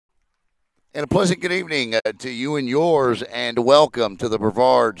And a pleasant good evening to you and yours, and welcome to the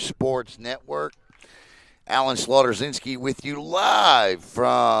Brevard Sports Network. Alan Slaughterzinski with you live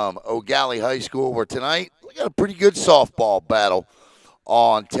from Eau Gallie High School, where tonight we got a pretty good softball battle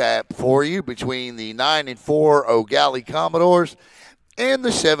on tap for you between the 9-4 Eau Gallie Commodores and the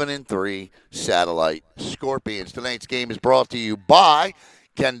 7-3 Satellite Scorpions. Tonight's game is brought to you by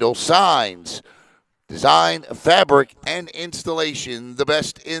Kendall Signs. Design, fabric, and installation, the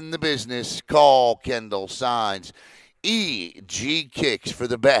best in the business. Call Kendall Signs. EG Kicks for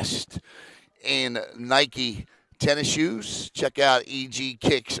the best in Nike tennis shoes. Check out EG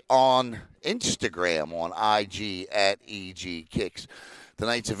Kicks on Instagram, on IG at EG Kicks.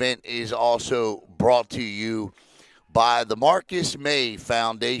 Tonight's event is also brought to you by the Marcus May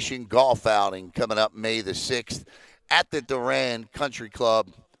Foundation golf outing coming up May the 6th at the Duran Country Club.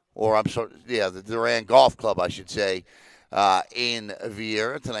 The Duran Golf Club, I should say, in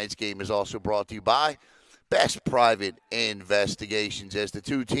Vieira. Tonight's game is also brought to you by Best Private Investigations as the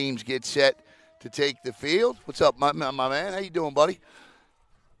two teams get set to take the field. What's up, my man? How you doing, buddy?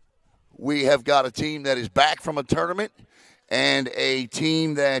 We have got a team that is back from a tournament and a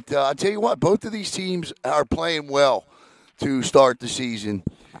team that, I'll tell you what, both of these teams are playing well to start the season.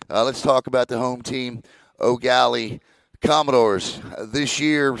 Let's talk about the home team, Eau Gallie Commodores. This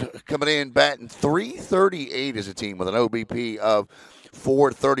year coming in batting .338 as a team with an OBP of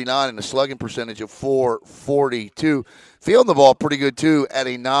 .439 and a slugging percentage of .442. Fielding the ball pretty good, too, at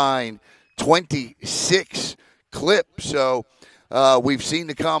a .926 clip. So we've seen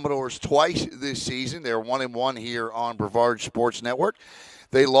the Commodores twice this season. They're 1-1 here on Brevard Sports Network.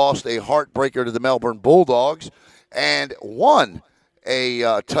 They lost a heartbreaker to the Melbourne Bulldogs and won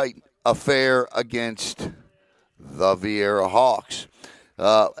a tight affair against the Vieira Hawks.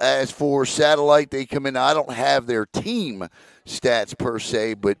 As for Satellite, they come in. I don't have their team stats per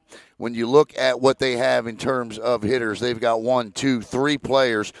se, but when you look at what they have in terms of hitters, they've got 1, 2, 3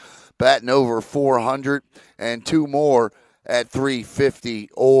 players batting over 400 and 2 more at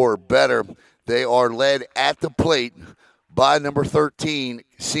 350 or better. They are led at the plate by number 13,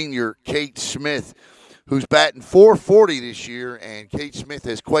 senior Kate Smith, who's batting .440 this year, and Kate Smith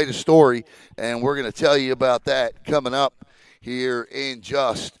has quite a story, and we're going to tell you about that coming up here in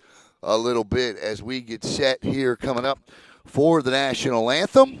just a little bit as we get set here coming up for the national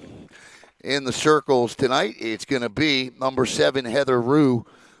anthem. In the circles tonight, it's going to be number 7, Heather Rue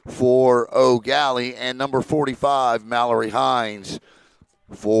for Eau Gallie, and number 45, Mallory Hines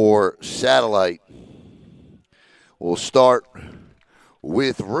for Satellite. We'll start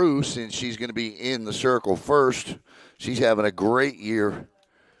with Rue, since she's going to be in the circle first. She's having a great year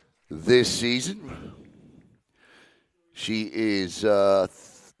this season. She is 3-1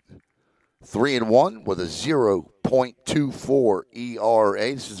 with a 0.24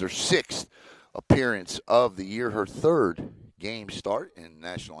 ERA. This is her 6th appearance of the year, her 3rd game start in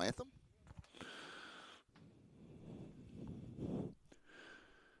national anthem.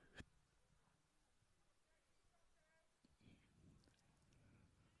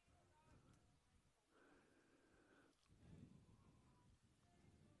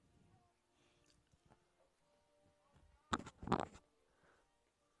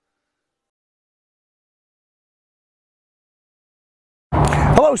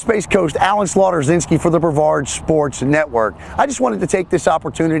 Hello, Space Coast. Alan Slaughterzinski for the Brevard Sports Network. I just wanted to take this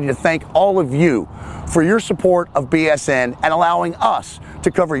opportunity to thank all of you for your support of BSN and allowing us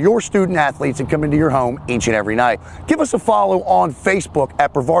to cover your student athletes and come into your home each and every night. Give us a follow on Facebook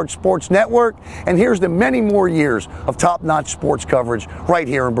at Brevard Sports Network, and here's to many more years of top-notch sports coverage right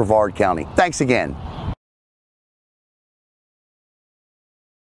here in Brevard County. Thanks again.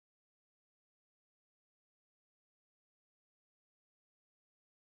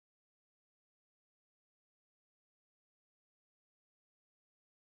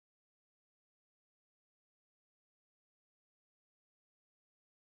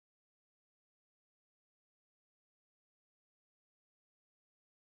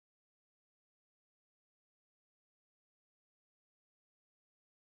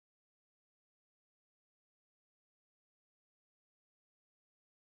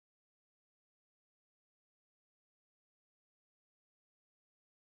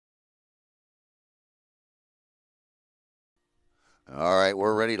 All right,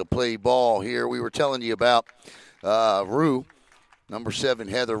 we're ready to play ball here. We were telling you about Rue, number 7,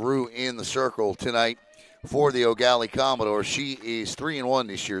 Heather Rue, in the circle tonight for the Eau Gallie Commodores. She is 3-1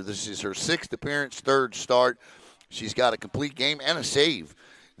 this year. This is her 6th appearance, 3rd start. She's got a complete game and a save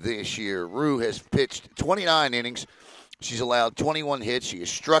this year. Rue has pitched 29 innings. She's allowed 21 hits. She has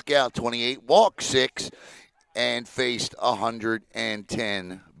struck out 28, walked 6, and faced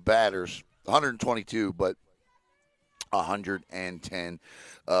 110 batters. 122, but 110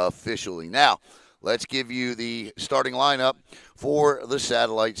 officially. Now, let's give you the starting lineup for the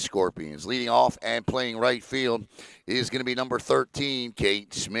Satellite Scorpions. Leading off and playing right field is going to be number 13,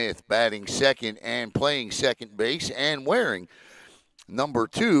 Kate Smith, batting second and playing second base, and wearing number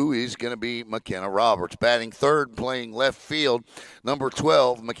 2 is going to be McKenna Roberts. Batting third, playing left field, number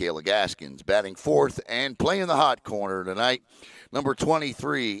 12, Michaela Gaskins. Batting fourth and playing the hot corner tonight, number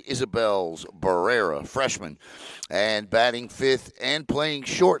 23, Isabels Barrera, freshman. And batting fifth and playing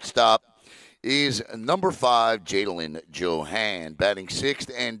shortstop is number 5, Jadalyn Johan. Batting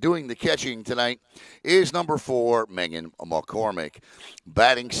sixth and doing the catching tonight is number 4, Megan McCormick.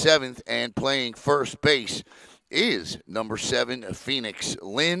 Batting seventh and playing first base is number 7, Phoenix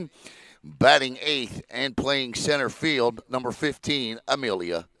Lynn. Batting eighth and playing center field, number 15,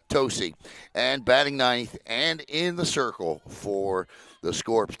 Amelia Tosi. And batting ninth and in the circle for the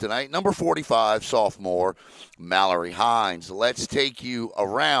Scorps tonight, number 45, sophomore, Mallory Hines. Let's take you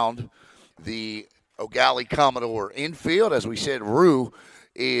around the Eau Gallie Commodore infield. As we said, Rue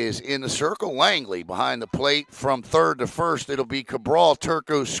is in the circle. Langley behind the plate. From third to first, it'll be Cabral,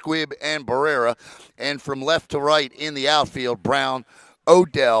 Turco, Squibb, and Barrera. And from left to right in the outfield, Brown,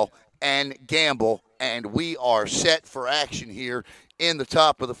 Odell, and Gamble. And we are set for action here in the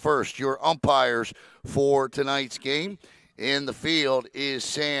top of the first. Your umpires for tonight's game in the field is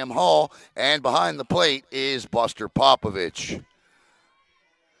Sam Hall, and behind the plate is Buster Popovich.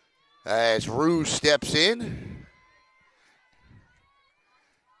 As Rue steps in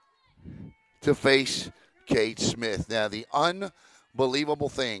to face Kate Smith. Now, the unbelievable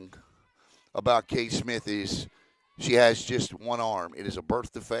thing about Kate Smith is she has just one arm. It is a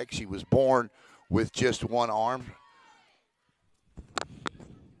birth defect. She was born with just one arm.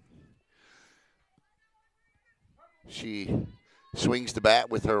 She swings the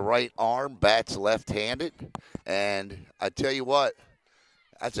bat with her right arm, bats left-handed. And I tell you what,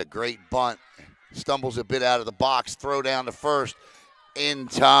 that's a great bunt. Stumbles a bit out of the box, throw down to first in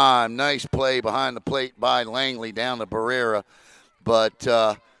time. Nice play behind the plate by Langley down to Barrera. But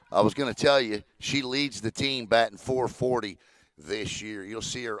I was going to tell you, she leads the team batting .440 this year. You'll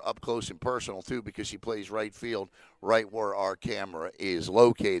see her up close and personal, too, because she plays right field, right where our camera is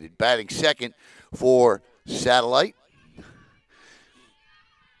located. Batting second for Satellite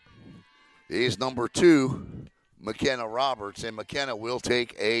is number 2, McKenna Roberts, and McKenna will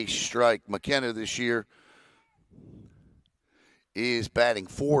take a strike. McKenna this year is batting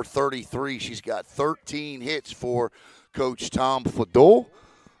 .433. She's got 13 hits for Coach Tom Fadul,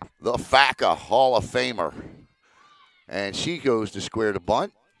 the FACA Hall of Famer. And she goes to square to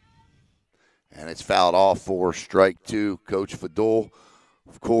bunt, and it's fouled off for strike 2. Coach Fadul,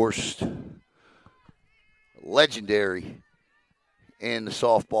 of course, legendary in the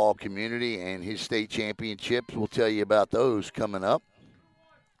softball community, and his state championships. We'll tell you about those coming up.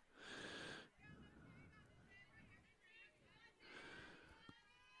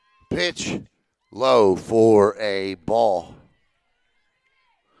 Pitch low for a ball.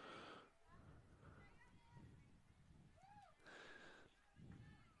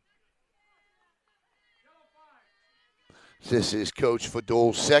 This is Coach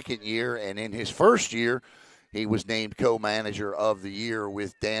Fadul's second year, and in his first year, he was named co-manager of the year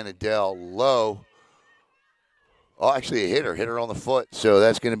with Dan Adele. Low. Oh, actually a hitter. Hit her on the foot. So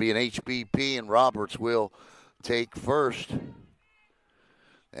that's going to be an HBP, and Roberts will take first.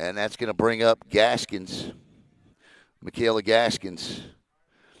 And that's going to bring up Gaskins, Michaela Gaskins.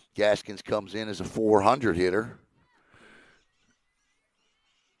 Gaskins comes in as a .400 hitter.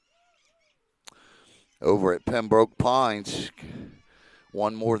 Over at Pembroke Pines,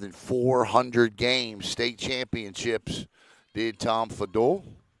 won more than 400 games, state championships, did Tom Fadul.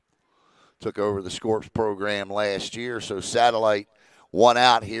 Took over the Scorps program last year, so Satellite one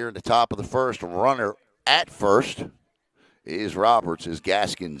out here in the top of the first. Runner at first is Roberts as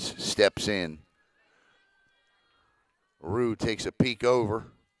Gaskins steps in. Rue takes a peek over.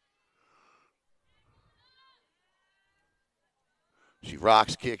 She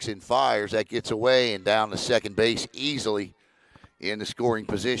rocks, kicks, and fires. That gets away and down to second base easily in the scoring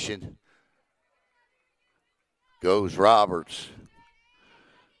position goes Roberts.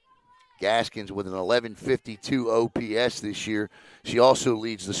 Gaskins with an 1152 OPS this year. She also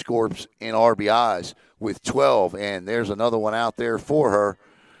leads the Scorps in RBIs with 12, and there's another one out there for her,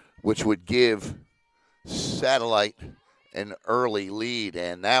 which would give Satellite an early lead,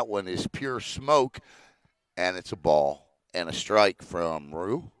 and that one is pure smoke, and it's a ball and a strike from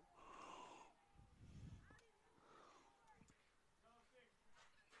Rue.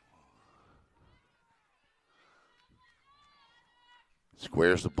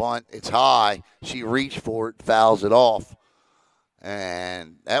 Squares the bunt. It's high. She reached for it, fouls it off.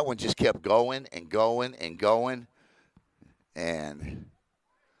 And that one just kept going and going and going. And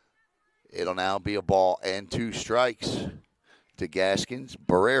it'll now be a ball and 2 strikes to Gaskins.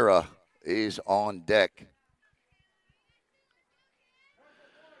 Barrera is on deck.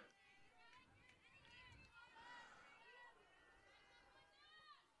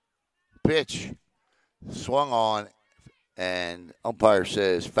 Pitch swung on, and umpire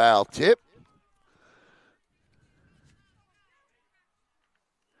says foul tip.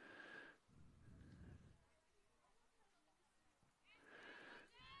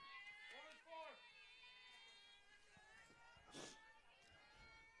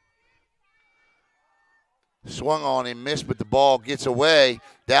 Swung on and missed, but the ball gets away.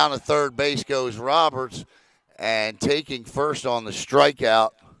 Down to third base goes Roberts, and taking first on the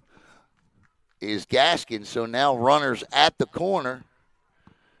strikeout is Gaskins. So now runners at the corner.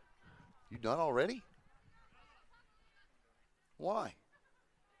 You done already? Why?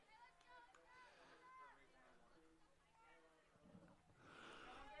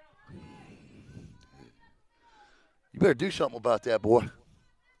 You better do something about that, boy.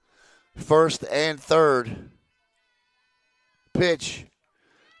 First and third. Pitch.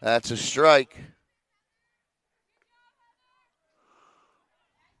 That's a strike.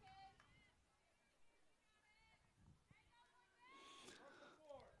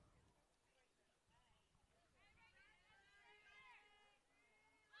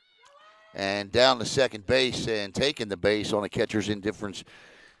 And down to second base and taking the base on a catcher's indifference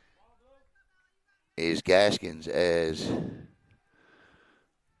is Gaskins, as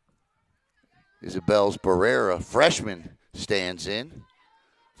Isabel's Barrera, freshman, stands in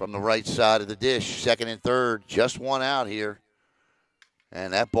from the right side of the dish. Second and third, just one out here.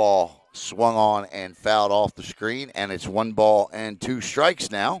 And that ball swung on and fouled off the screen, and it's 1 ball and 2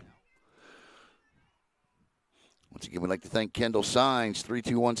 strikes now. Once again, we'd like to thank Kendall Signs,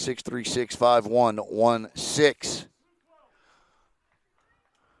 321-636-5116.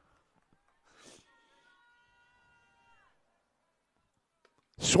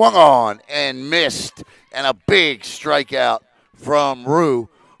 Swung on and missed, and a big strikeout from Rue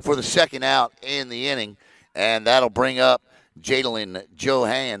for the second out in the inning. And that'll bring up Jadalyn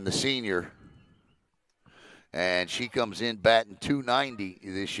Johan, the senior. And she comes in batting .290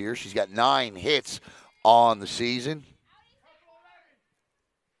 this year. She's got 9 hits on the season.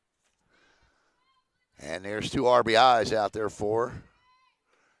 And there's 2 RBIs out there for her.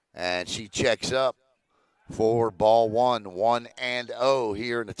 And she checks up for ball 1, 1-0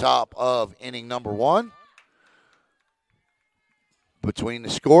 here in the top of inning number 1 between the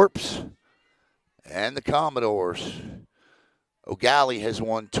Scorps and the Commodores. Eau Gallie has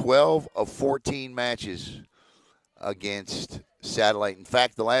won 12 of 14 matches against Satellite. In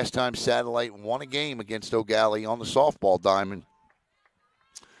fact, the last time Satellite won a game against Eau Gallie on the softball diamond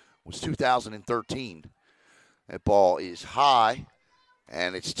was 2013. That ball is high,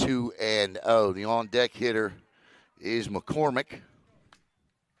 and it's 2-0. The on-deck hitter is McCormick,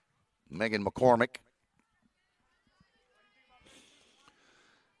 Megan McCormick.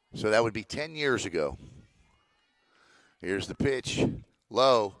 So that would be 10 years ago. Here's the pitch,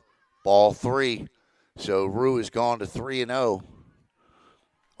 low, ball 3. So Rue has gone to 3-0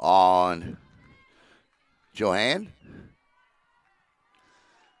 on Johan.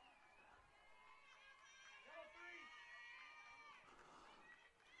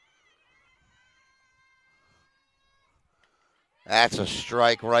 That's a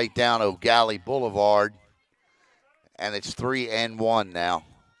strike right down Eau Gallie Boulevard. And it's 3-1 now.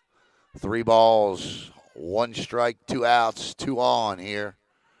 3 balls, 1 strike, 2 outs, 2 on here.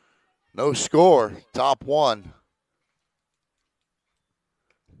 No score, top 1.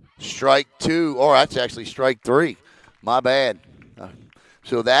 Strike 2, or that's actually strike 3. My bad.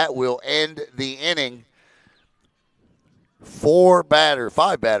 So that will end the inning. 5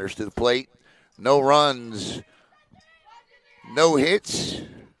 batters to the plate. No runs, no hits,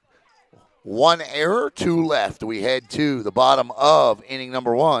 1 error, 2 left. We head to the bottom of inning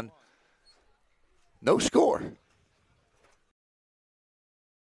number 1. No score.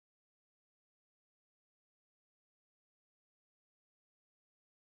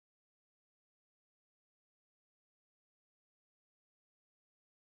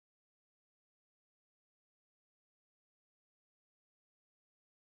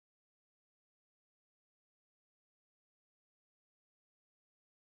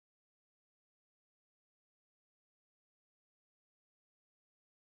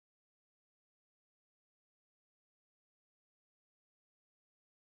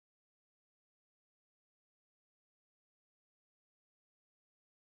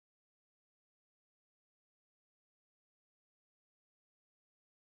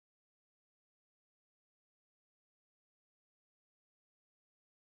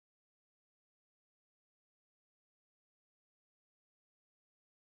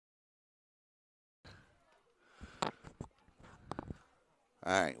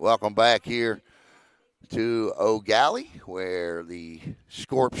 All right, welcome back here to Eau Gallie, where the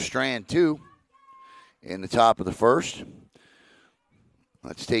Scorps Strand 2 in the top of the first.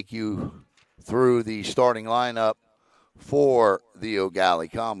 Let's take you through the starting lineup for the Eau Gallie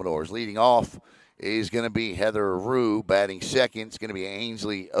Commodores. Leading off is going to be Heather Rue. Batting second is going to be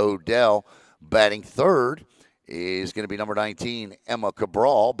Ainsley Odell. Batting third is going to be number 19, Emma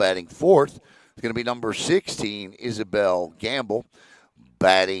Cabral. Batting fourth is going to be number 16, Isabel Gamble.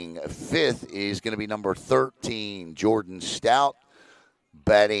 Batting fifth is going to be number 13, Jordan Stout.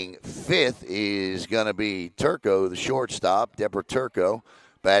 Batting fifth is going to be Turco, the shortstop, Deborah Turco.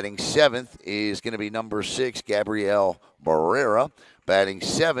 Batting seventh is going to be number 6, Gabrielle Barrera. Batting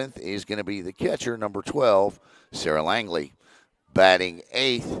seventh is going to be the catcher, number 12, Sarah Langley. Batting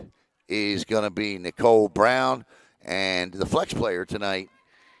eighth is going to be Nicole Brown. And the flex player tonight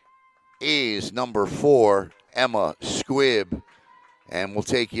is number 4, Emma Squibb. And we'll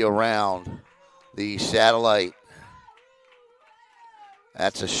take you around the satellite.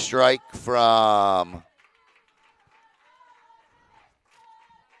 That's a strike from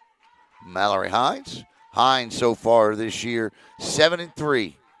Mallory Hines. Hines so far this year,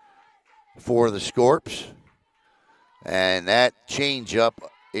 7-3 for the Scorps. And that changeup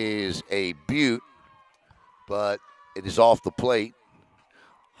is a beaut, but it is off the plate.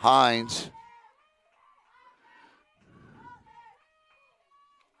 Hines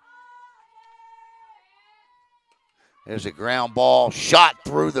there's a ground ball shot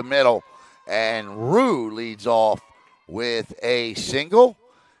through the middle, and Rue leads off with a single,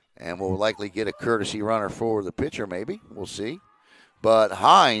 and we'll likely get a courtesy runner for the pitcher maybe. We'll see. But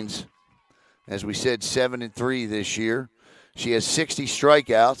Hines, as we said, 7-3 this year. She has 60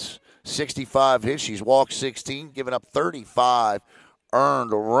 strikeouts, 65 hits. She's walked 16, given up 35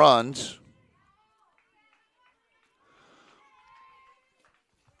 earned runs.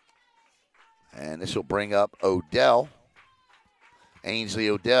 And this will bring up Odell, Ainsley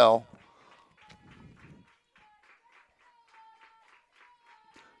Odell.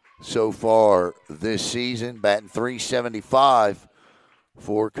 So far this season, batting .375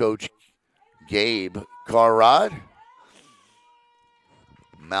 for Coach Gabe Carrod.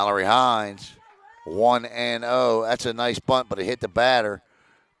 Mallory Hines, 1-0. That's a nice bunt, but it hit the batter.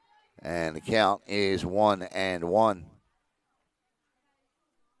 And the count is 1-1.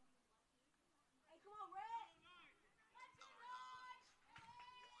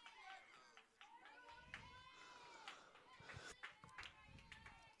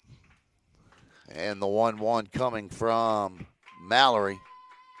 And the 1-1 coming from Mallory.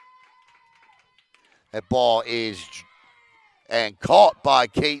 That ball is and caught by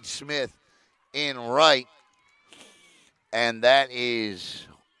Kate Smith in right. And that is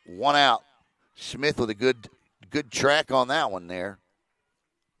one out. Smith with a good track on that one there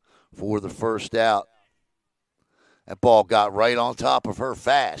for the first out. That ball got right on top of her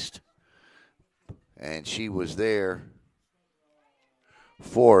fast. And she was there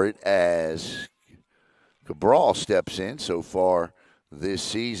for it as Cabral steps in so far this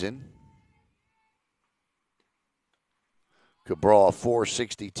season. Cabral, a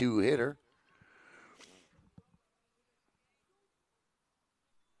 .462 hitter.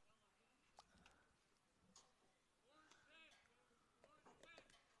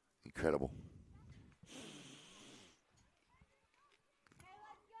 Incredible.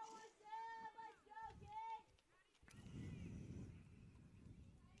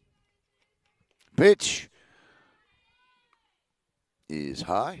 Pitch is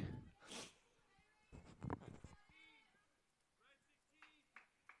high.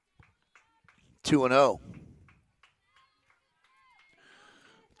 Two and 0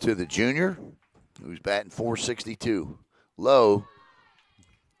 to the junior, who's batting .462. Low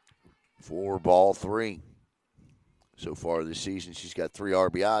for ball 3. So far this season, she's got 3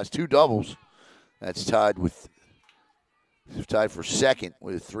 RBIs, 2 doubles. That's tied for second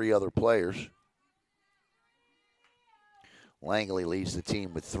with 3 other players. Langley leads the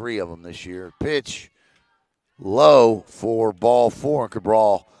team with 3 of them this year. Pitch low for ball 4, and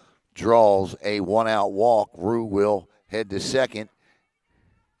Cabral draws a 1-out walk. Rue will head to second.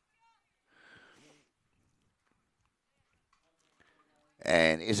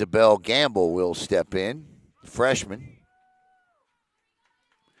 And Isabel Gamble will step in, freshman.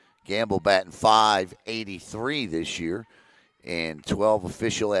 Gamble batting .583 this year and 12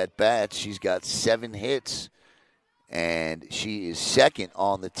 official at-bats. She's got 7 hits, and she is second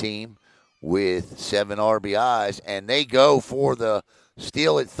on the team with 7 RBIs. And they go for the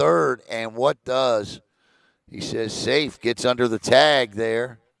steal at third, and what does? He says safe, gets under the tag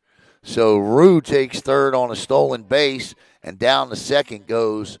there. So Rue takes third on a stolen base, And down the second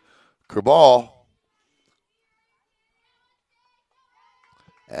goes Kerbal.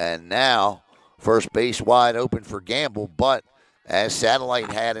 And now first base wide open for Gamble, but as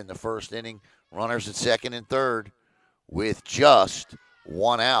Satellite had in the first inning, runners at second and third with just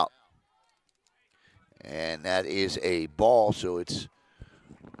one out. And that is a ball, so it's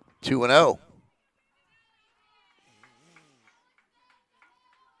 2-0.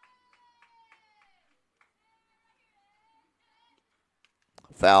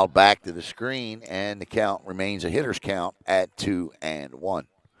 Fouled back to the screen, and the count remains a hitter's count at 2-1.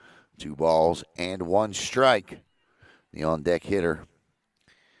 2 balls and 1 strike. The on-deck hitter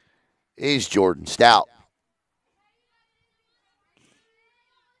is Jordan Stout.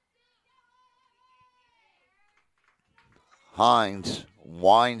 Hines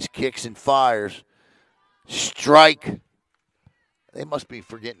winds, kicks, and fires. Strike. They must be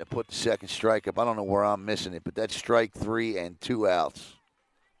forgetting to put the second strike up. I don't know where I'm missing it, but that's strike 3 and 2 outs.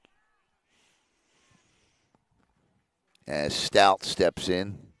 As Stout steps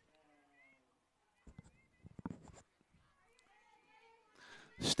in.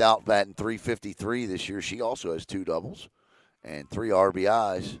 Stout batting .353 this year. She also has 2 doubles and 3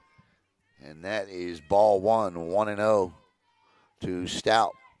 RBIs. And that is ball 1, 1-0 to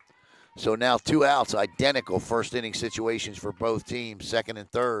Stout. So now 2 outs, identical first inning situations for both teams, second and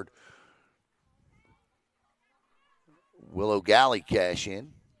third. Will Eau Gallie cash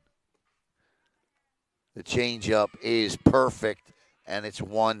in? The changeup is perfect, and it's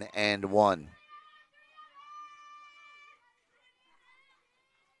 1-1.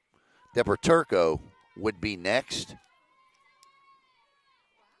 Deborah Turco would be next.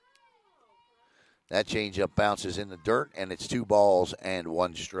 That changeup bounces in the dirt, and it's 2 balls and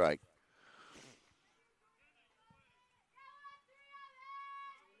 1 strike.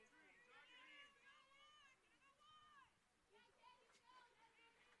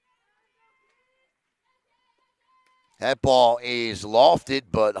 That ball is lofted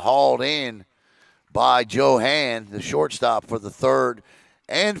but hauled in by Johan, the shortstop, for the third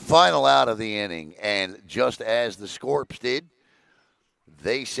and final out of the inning. And just as the Scorps did,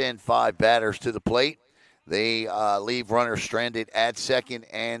 they send 5 batters to the plate. They leave runners stranded at second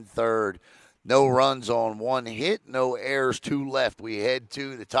and third. No runs on 1 hit, no errors, 2 left. We head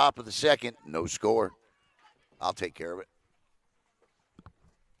to the top of the second, no score. I'll take care of it.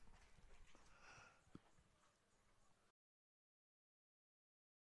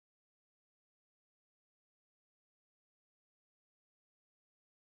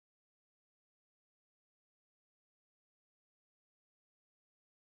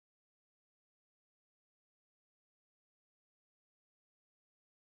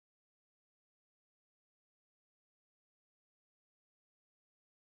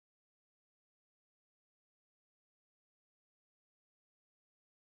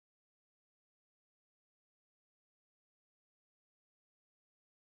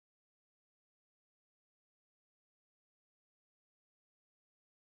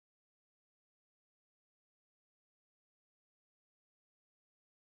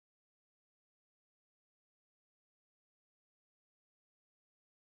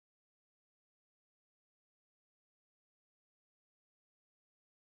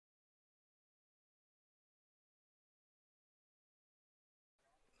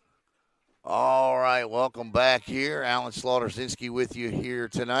 All right, welcome back here. Alan Slaughter-Zinski with you here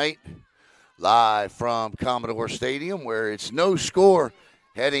tonight, live from Commodore Stadium, where it's no score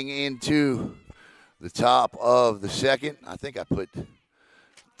heading into the top of the second. I think I put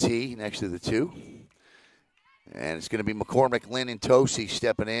T next to the 2. And it's going to be McCormick, Lynn, and Tosi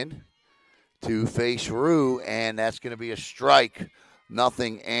stepping in to face Rue, and that's going to be a strike,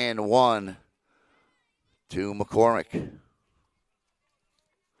 0-1 to McCormick.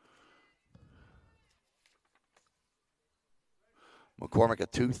 McCormick, a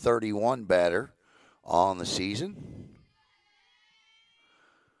 .231 batter on the season.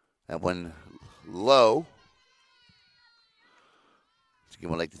 That one low. I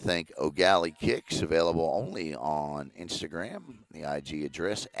would like to thank Eau Gallie Kicks, available only on Instagram, the IG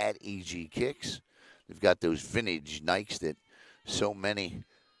address at EG Kicks. They've got those vintage Nikes that so many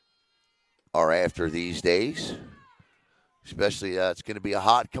are after these days. Especially, it's going to be a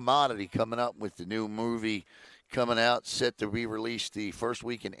hot commodity coming up with the new movie coming out, set to be released the first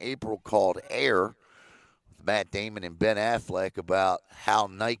week in April, called Air, with Matt Damon and Ben Affleck, about how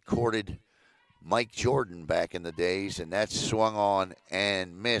Nike courted Mike Jordan back in the days, and that's swung on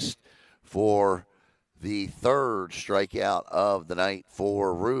and missed for the 3rd strikeout of the night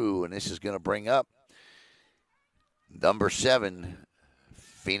for Rue, and this is going to bring up number 7,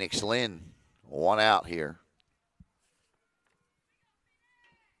 Phoenix Lynn, 1 out here.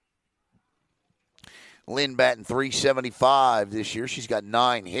 Lynn batting .375 this year. She's got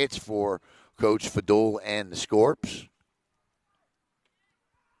 9 hits for Coach Fadul and the Scorps.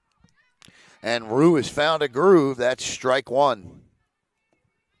 And Rue has found a groove. That's strike one.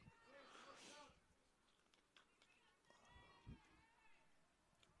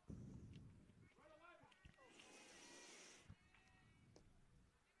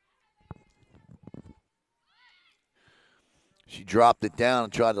 She dropped it down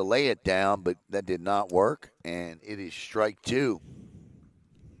and tried to lay it down, but that did not work, and it is strike two.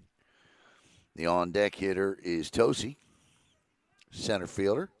 The on-deck hitter is Tosi, center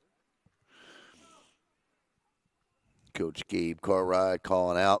fielder. Coach Gabe Cartwright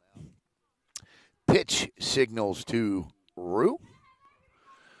calling out. Pitch signals to Rue.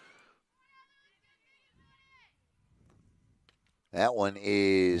 That one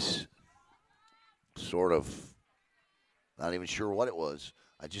is sort of not even sure what it was.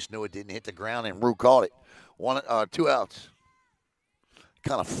 I just knew it didn't hit the ground, and Rue caught it. 2 outs.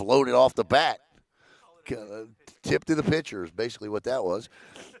 Kind of floated off the bat. Tip to the pitcher is basically what that was.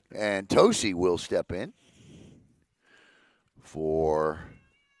 And Tosi will step in for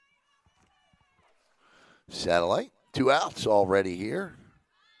Satellite. 2 outs already here.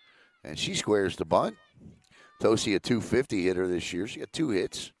 And she squares the bunt. Tosi, a .250 hitter this year. She got 2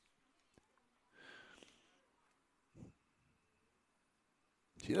 hits.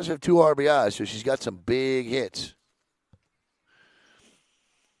 She does have 2 RBIs, so she's got some big hits.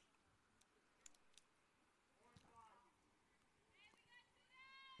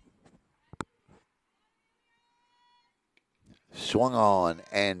 Swung on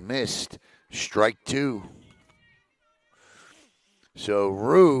and missed. Strike 2. So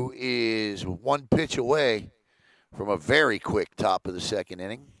Rue is 1 pitch away from a very quick top of the second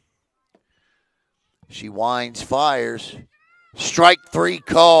inning. She winds, fires. Strike 3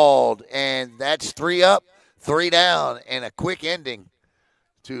 called, and that's 3 up, 3 down, and a quick ending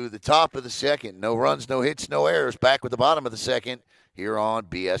to the top of the second. No runs, no hits, no errors. Back with the bottom of the second here on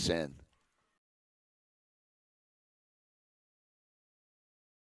BSN.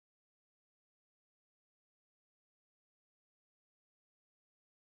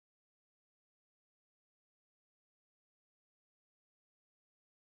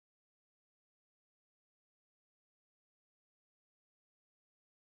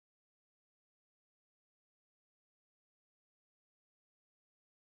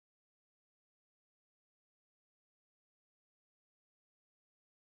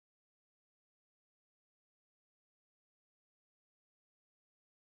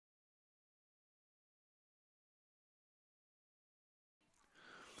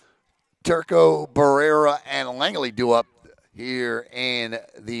 Turco, Barrera, and Langley do up here in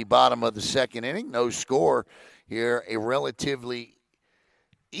the bottom of the second inning. No score here. A relatively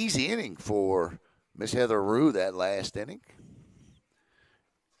easy inning for Miss Heather Rue that last inning.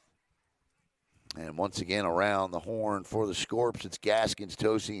 And once again, around the horn for the Scorps, it's Gaskins,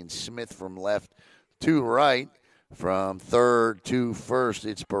 Tosi, and Smith from left to right. From third to first,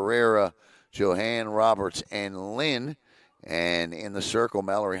 it's Barrera, Johann, Roberts, and Lynn. And in the circle,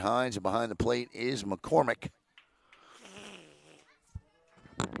 Mallory Hines. And behind the plate is McCormick.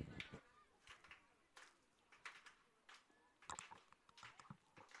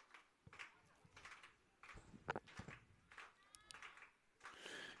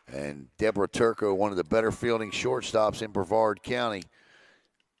 And Deborah Turco, one of the better fielding shortstops in Brevard County.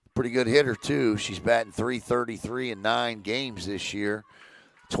 Pretty good hitter, too. She's batting .333 in 9 games this year.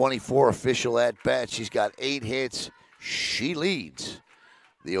 24 official at-bats. She's got 8 hits. She leads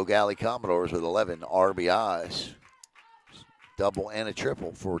the Eau Gallie Commodores with 11 RBIs. Double and a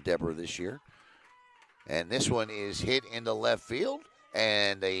triple for Deborah this year. And this one is hit into left field.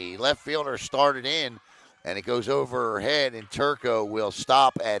 And the left fielder started in, and it goes over her head, and Turco will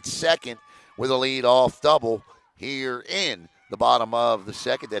stop at second with a lead-off double here in the bottom of the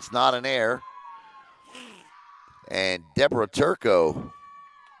second. That's not an error. And Deborah Turco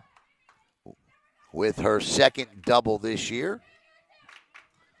with her second double this year.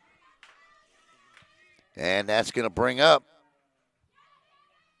 And that's going to bring up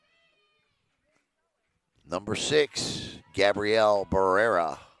number 6, Gabrielle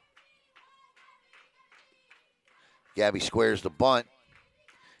Barrera. Gabby squares the bunt.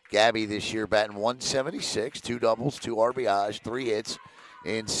 Gabby this year batting .176, 2 doubles, 2 RBIs, 3 hits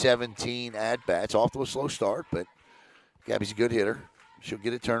in 17 at-bats. Off to a slow start, but Gabby's a good hitter. She'll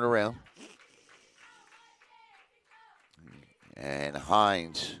get it turned around. And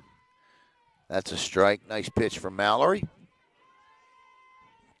Hines, that's a strike. Nice pitch from Mallory.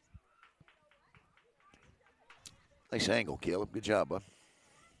 Nice angle, Caleb. Good job, bud.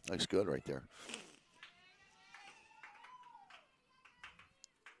 Looks good right there.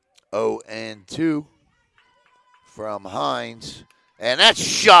 0-2 from Hines. And that's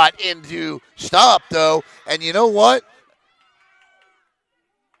shot into stop, though. And you know what?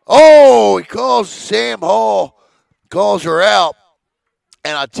 Oh, he calls Sam Hall, calls her out.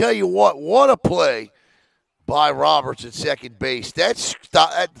 And I tell you what a play by Roberts at second base.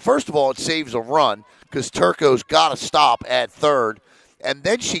 First of all, it saves a run because Turco's got to stop at third. And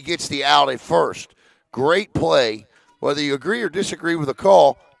then she gets the out at first. Great play. Whether you agree or disagree with the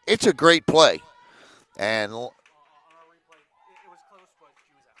call, it's a great play. And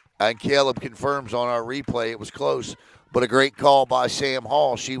Caleb confirms on our replay it was close, but a great call by Sam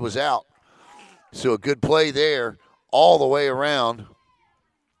Hall. She was out. So a good play there all the way around.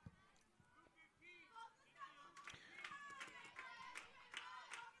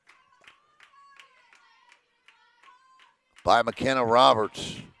 By McKenna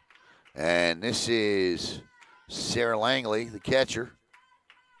Roberts. And this is Sarah Langley, the catcher.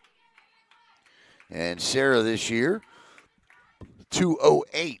 And Sarah this year,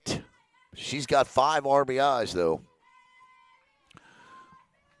 208. She's got 5 RBIs, though.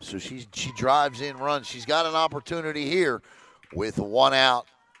 So she drives in runs. She's got an opportunity here with 1 out.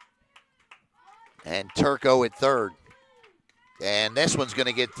 And Turco at third. And this one's going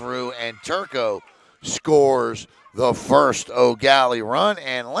to get through, and Turco scores the first Eau Gallie run,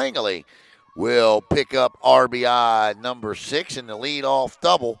 and Langley will pick up RBI number 6 in the leadoff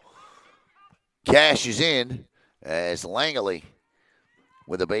double. Cashes in as Langley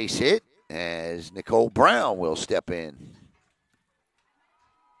with a base hit, as Nicole Brown will step in.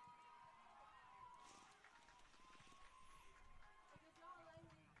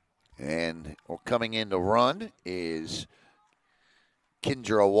 And coming in to run is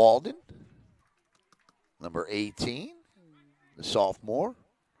Kendra Walden, number 18, the sophomore,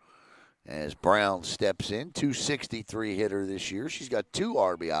 as Brown steps in. 263 hitter this year. She's got 2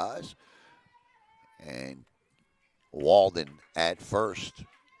 RBIs. And Walden at first.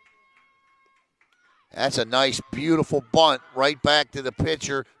 That's a nice, beautiful bunt right back to the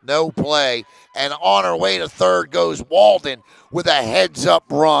pitcher. No play. And on her way to third goes Walden with a heads-up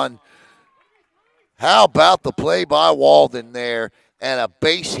run. How about the play by Walden there? And a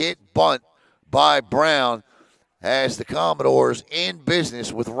base hit bunt by Brown as the Commodores in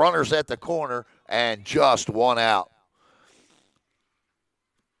business with runners at the corner and just 1 out.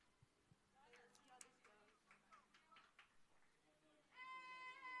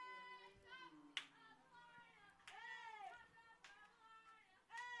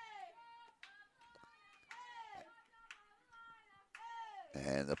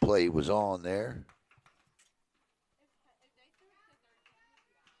 And the play was on there.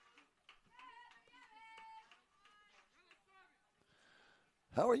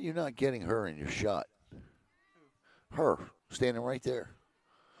 How are you not getting her in your shot? Her, standing right there.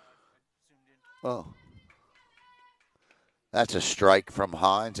 Oh. That's a strike from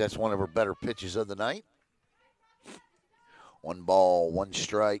Hines. That's one of her better pitches of the night. 1 ball, 1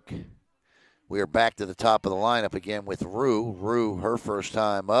 strike. We are back to the top of the lineup again with Rue. Rue, her first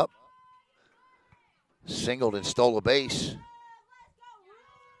time up. Singled and stole a base.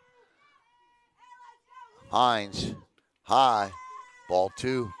 Hines, high, ball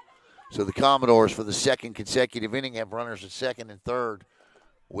 2. So the Commodores, for the second consecutive inning, have runners at second and third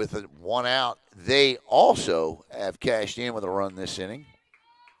with 1 out. They also have cashed in with a run this inning.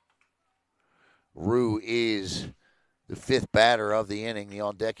 Rue is the 5th batter of the inning. The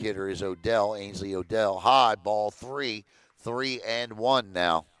on-deck hitter is Odell, Ainsley Odell. High, ball 3, 3-1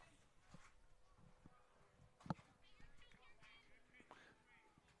 now.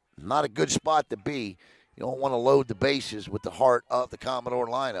 Not a good spot to be. You don't want to load the bases with the heart of the Commodore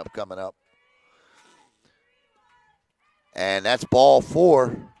lineup coming up. And that's ball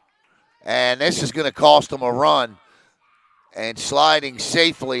 4. And this is going to cost them a run. And sliding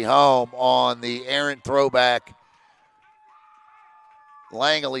safely home on the errant throwback,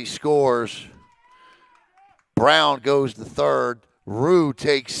 Langley scores. Brown goes to third. Rue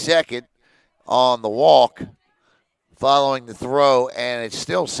takes second on the walk following the throw, and it's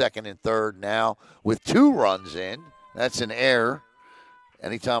still second and third now with 2 runs in. That's an error.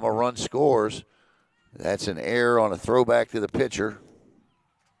 Anytime a run scores, that's an error on a throwback to the pitcher.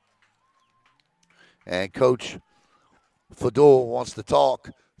 And Coach Fadul wants to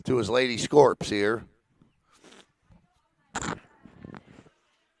talk to his Lady Scorps here.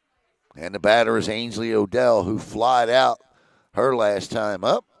 And the batter is Ainsley Odell, who flied out her last time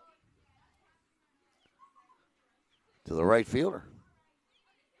up to the right fielder.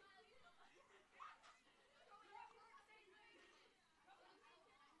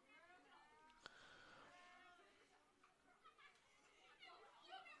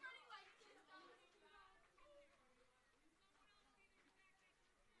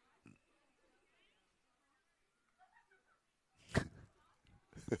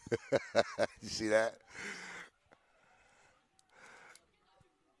 You see that?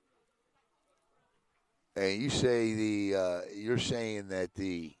 And you say you're saying that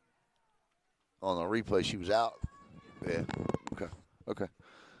the on the replay she was out. Yeah. Okay. Okay.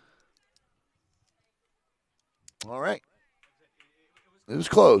 All right. It was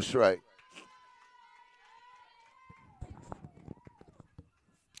close, right?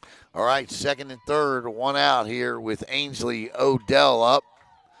 All right. Second and third, one out here with Ainsley Odell up.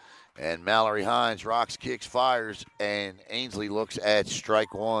 And Mallory Hines rocks, kicks, fires, and Ainsley looks at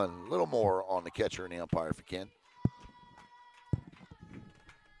strike one. A little more on the catcher and the umpire if you can.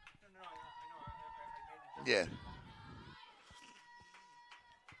 Yeah.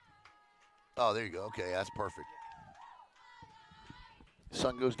 Oh, there you go. Okay, that's perfect.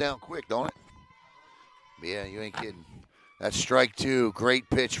 Sun goes down quick, don't it? Yeah, you ain't kidding. That's strike two. Great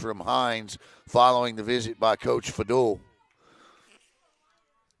pitch from Hines following the visit by Coach Fadul.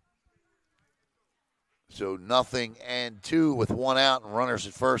 So 0-2 with one out and runners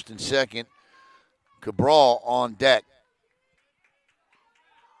at first and second. Cabral on deck.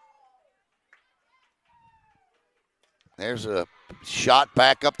 There's a shot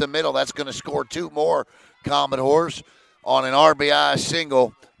back up the middle. That's going to score two more Commodores on an RBI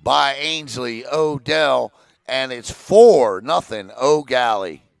single by Ainsley Odell. And it's 4-0 Eau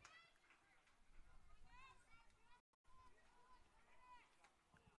Gallie.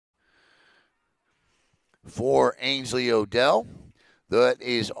 For Ainsley Odell.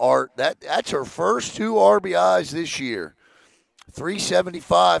 That's her first two RBIs this year.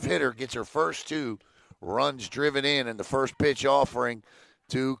 375 hitter gets her first two runs driven in, and the first pitch offering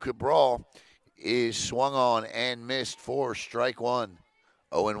to Cabral is swung on and missed for strike one.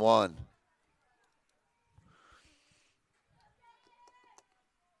 0-1.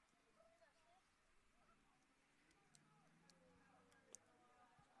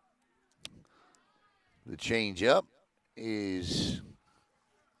 The changeup is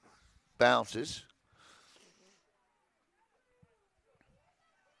bounces.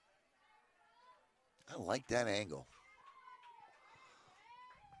 I like that angle.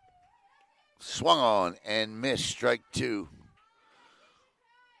 Swung on and missed strike two.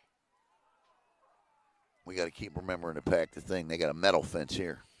 We got to keep remembering to pack the thing. They got a metal fence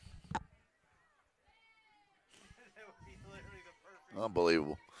here.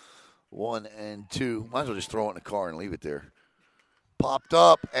 Unbelievable. 1-2. Might as well just throw it in the car and leave it there. Popped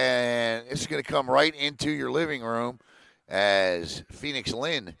up, and it's going to come right into your living room as Phoenix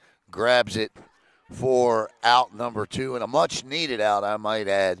Lynn grabs it for out number two, and a much-needed out, I might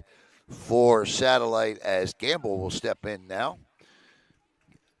add, for Satellite as Gamble will step in now.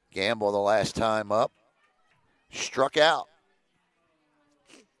 Gamble, the last time up, struck out.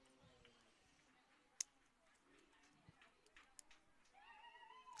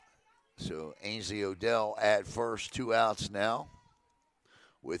 So Ainsley Odell at first, two outs now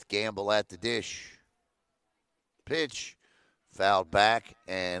with Gamble at the dish. Pitch, fouled back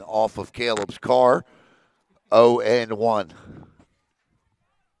and off of Caleb's car. 0-1.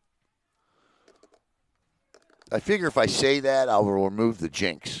 I figure if I say that, I will remove the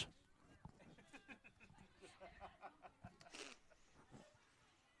jinx.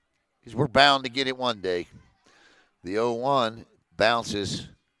 Because we're bound to get it one day. The 0-1 bounces,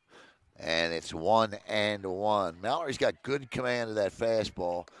 and it's 1-1. Mallory's got good command of that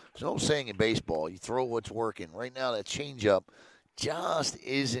fastball. There's no saying in baseball, you throw what's working. Right now, that changeup just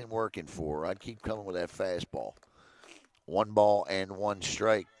isn't working for her. I'd keep coming with that fastball. 1-1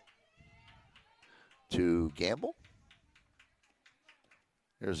 strike to Gamble.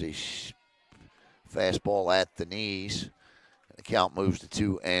 There's a fastball at the knees. The count moves to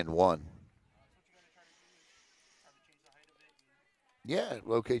 2-1. Yeah,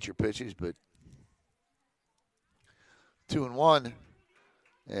 locate your pitches, but 2-1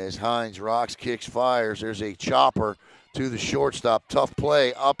 as Hines rocks, kicks, fires. There's a chopper to the shortstop. Tough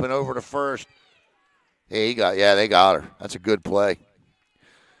play up and over to first. Hey, they got her. That's a good play.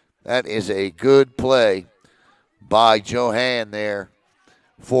 That is a good play by Johan there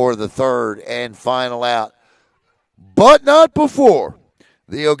for the third and final out. But not before.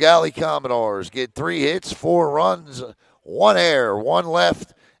 The Eau Gallie Commodores get 3 hits, 4 runs, 1 error, 1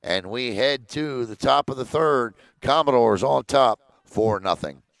 left, and we head to the top of the third. Commodores on top,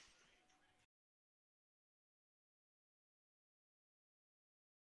 4-0.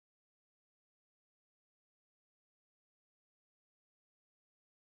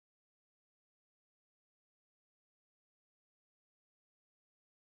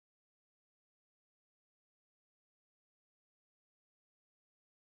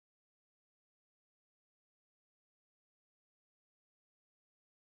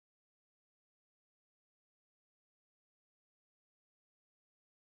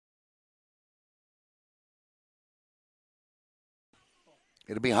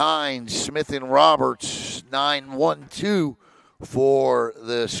 It'll be Hines, Smith, and Roberts, 9-1-2 for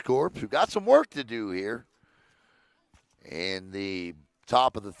the Scorps, who got some work to do here in the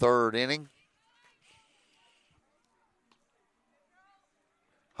top of the third inning.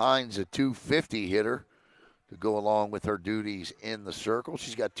 Hines, a .250 hitter to go along with her duties in the circle.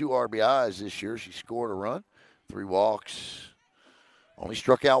 She's got 2 RBIs this year. She scored a run, 3 walks, only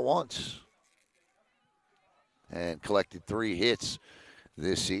struck out once, and collected 3 hits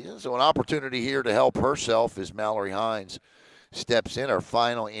this season. So an opportunity here to help herself as Mallory Hines steps in her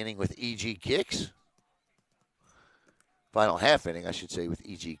final inning with E.G. Kicks. Final half inning, I should say, with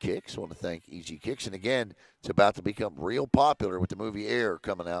E.G. Kicks. I want to thank E.G. Kicks. And again, it's about to become real popular with the movie Air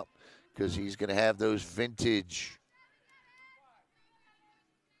coming out because he's going to have those vintage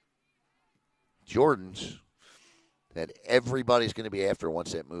Jordans that everybody's going to be after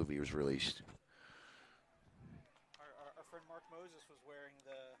once that movie was released. Our friend Mark Moses was wearing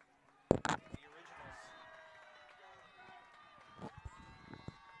the originals.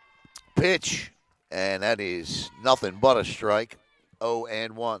 Pitch, and that is nothing but a strike.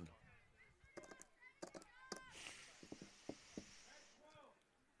 0-1.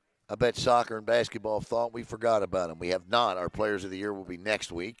 I bet soccer and basketball thought we forgot about them. We have not. Our players of the year will be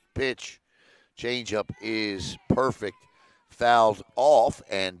next week. Pitch, changeup is perfect. Fouled off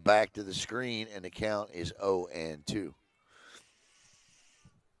and back to the screen, and the count is 0-2.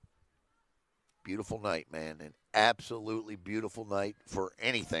 Beautiful night, man. An absolutely beautiful night for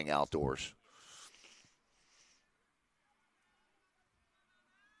anything outdoors.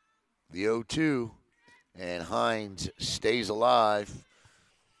 The 0-2, and Hines stays alive.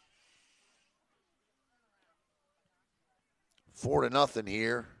 4-0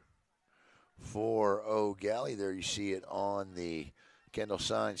 here for Eau Gallie. There you see it on the Kendall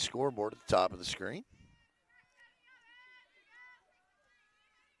Sign scoreboard at the top of the screen.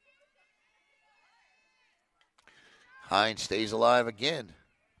 Hines stays alive again.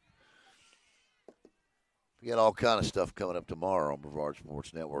 We got all kind of stuff coming up tomorrow on Brevard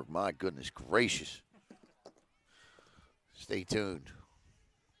Sports Network. My goodness gracious. Stay tuned.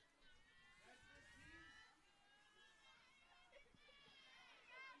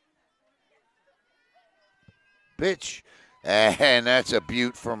 Pitch, and that's a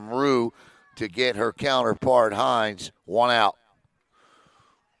beaut from Rue to get her counterpart Hines 1 out.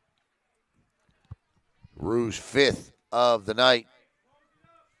 Rue's 5th of the night.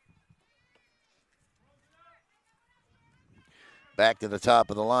 Back to the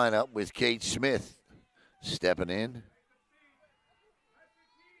top of the lineup with Kate Smith stepping in.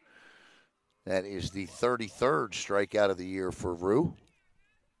 That is the 33rd strikeout of the year for Rue.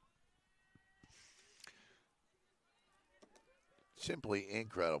 Simply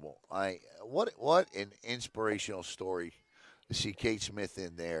incredible. What an inspirational story to see Kate Smith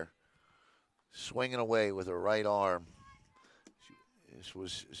in there, swinging away with her right arm. This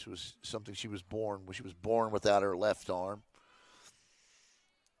was something she was born without her left arm.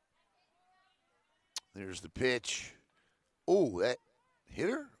 There's the pitch. Oh, that hit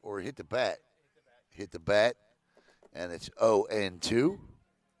her or hit the bat? Hit the bat, and it's 0-2.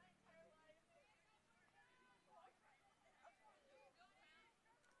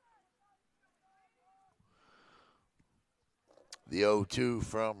 The 0-2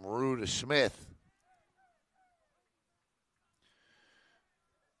 from Rue to Smith.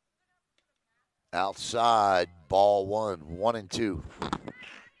 Outside, ball 1-2.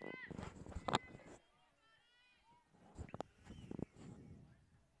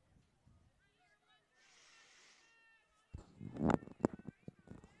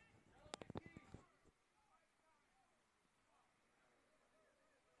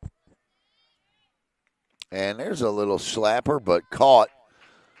 And there's a little slapper, but caught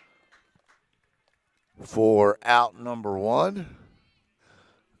for out number 1.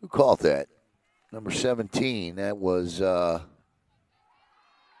 Who caught that? Number 17. That was not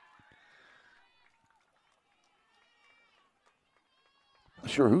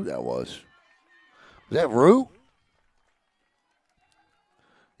sure who that was. Was that Rue?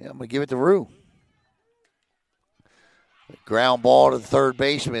 Yeah, I'm going to give it to Rue. Ground ball to the third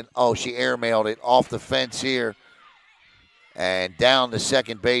baseman. Oh, she airmailed it off the fence here. And down to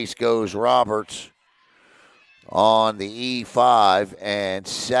second base goes Roberts on the E5. And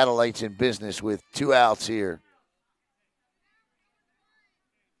Satellites in business with 2 outs here.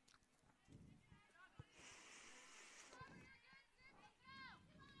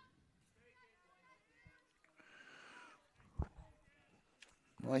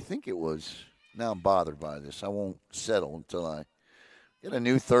 Well, I think it was. Now I'm bothered by this. I won't settle until I get a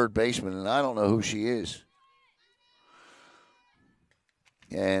new third baseman, and I don't know who she is.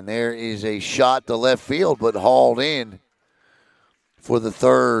 And there is a shot to left field, but hauled in for the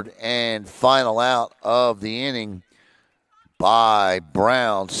third and final out of the inning by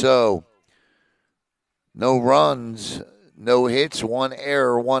Brown. So no runs, no hits, one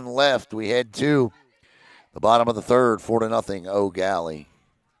error, one left. We head to the bottom of the third, 4-0, Eau Gallie.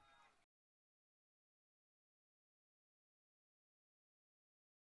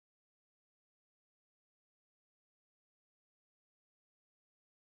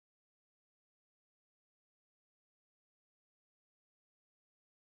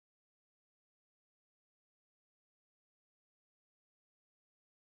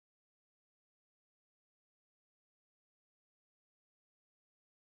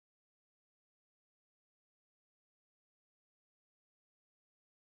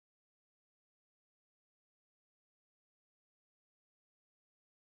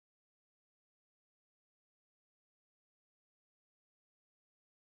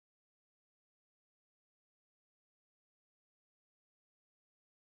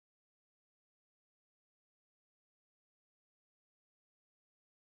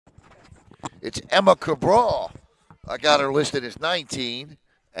 It's Emma Cabral. I got her listed as 19,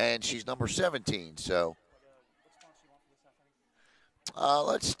 and she's number 17. So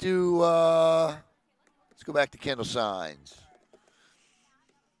let's go back to Kendall Signs.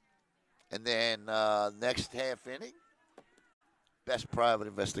 And then next half inning, best private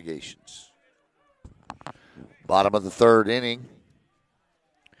investigations. Bottom of the third inning.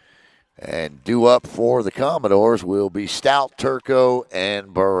 And due up for the Commodores will be Stout, Turco, and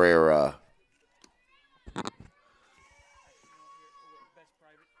Barrera.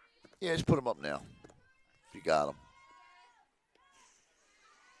 Yeah, just put them up now, if you got them.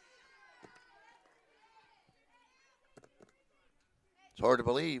 It's hard to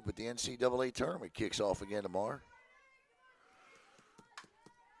believe, but the NCAA tournament kicks off again tomorrow.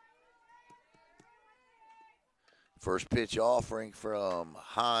 First pitch offering from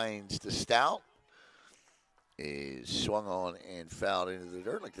Hines to Stout is swung on and fouled into the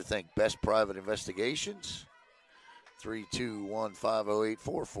dirt. I'd like to thank Best Private Investigations.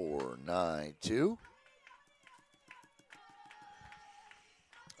 321-508-4492.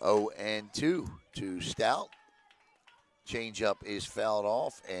 0-2 to Stout. Changeup is fouled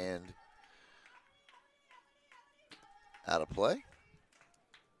off and out of play.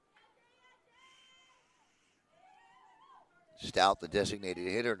 Stout, the designated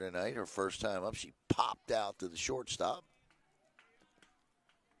hitter tonight, her first time up. She popped out to the shortstop.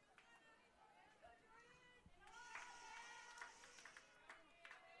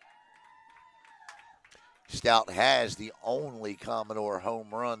 Stout has the only Commodore home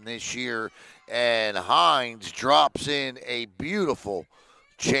run this year, and Hines drops in a beautiful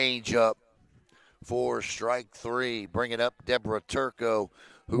changeup for strike three, bringing up Deborah Turco,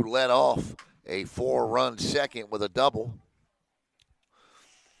 who led off a 4-run second with a double.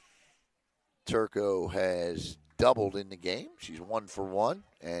 Turco has doubled in the game. She's 1 for 1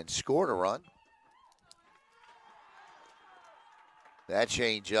 and scored a run. That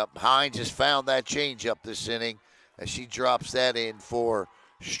changeup, Hines has found that changeup this inning as she drops that in for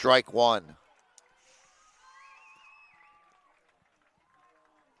strike one.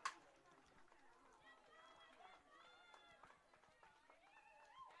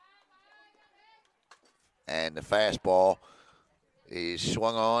 And the fastball is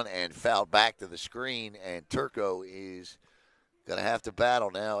swung on and fouled back to the screen, and Turco is going to have to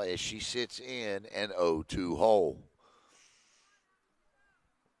battle now as she sits in an 0-2 hole.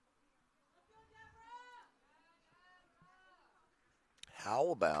 How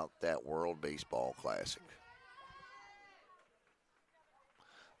about that World Baseball Classic?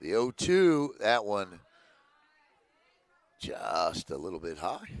 The 0-2, that one just a little bit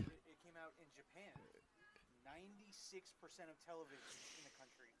high. It came out in Japan. 96% of television in the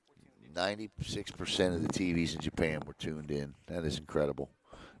country were tuned in. 96% of the TVs in Japan were tuned in. That is incredible.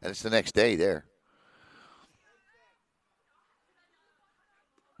 And it's the next day there.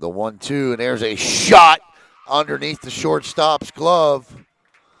 The 1-2, and there's a shot underneath the shortstop's glove.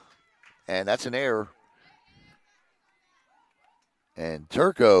 And that's an error. And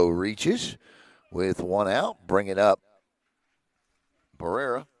Turco reaches with one out, bring it up.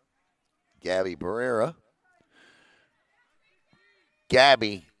 Barrera, Gabby Barrera.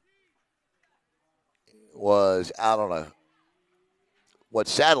 Gabby was out on what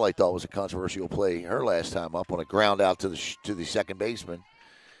Satellite thought was a controversial play her last time up on a ground out to the second baseman,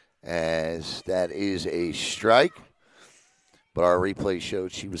 as that is a strike. But our replay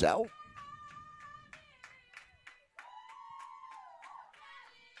showed she was out.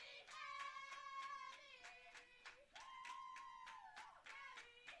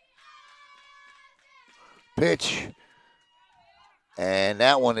 pitch. And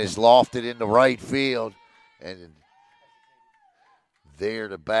that one is lofted into right field. And there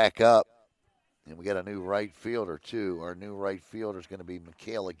to back up. And we got a new right fielder, too. Our new right fielder is going to be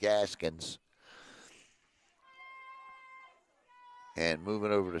Michaela Gaskins. And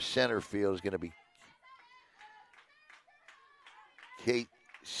moving over to center field is going to be Kate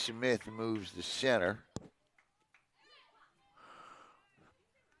Smith, moves to center.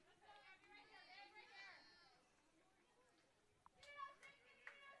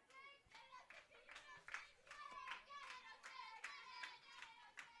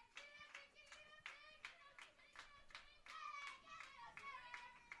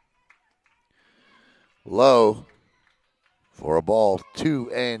 Low for a ball,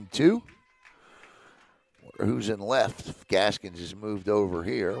 2-2. Wonder who's in left. Gaskins has moved over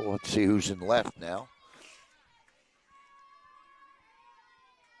here. Let's see who's in left now.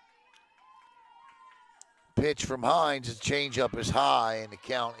 Pitch from Hines. The changeup is high, and the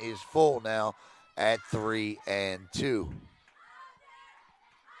count is full now at 3-2.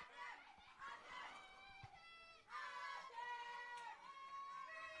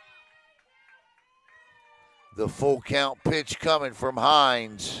 The full count pitch coming from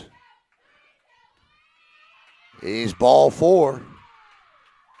Hines is ball 4.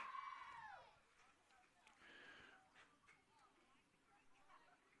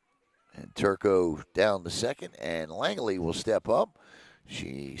 And Turco down the second, and Langley will step up.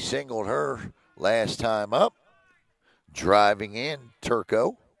 She singled her last time up. Driving in,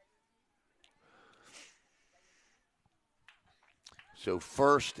 Turco. So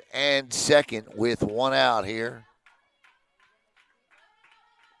first and second with one out here.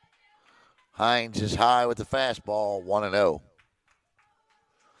 Hines is high with the fastball, 1-0.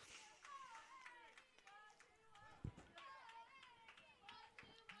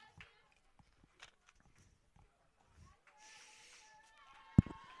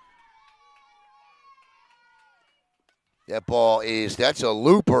 That's a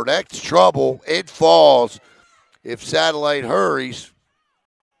looper. That's trouble. It falls if Satellite hurries.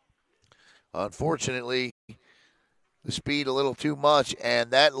 Unfortunately, the speed a little too much,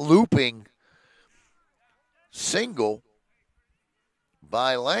 and that looping single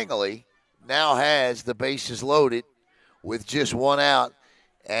by Langley now has the bases loaded with just one out,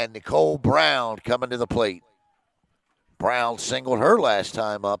 and Nicole Brown coming to the plate. Brown singled her last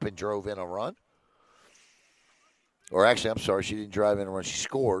time up and drove in a run. Or actually, I'm sorry, she didn't drive in a run. She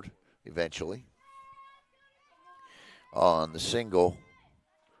scored eventually on the single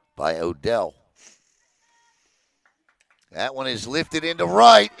by Odell. That one is lifted into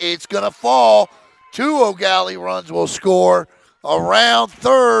right. It's going to fall. 2 Eau Gallie runs will score around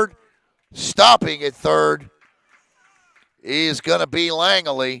third. Stopping at third is going to be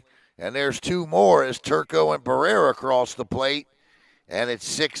Langley. And there's 2 more as Turco and Barrera cross the plate. And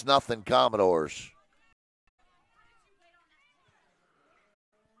it's 6-0 Commodores.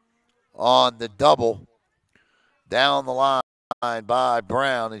 On the double down the line by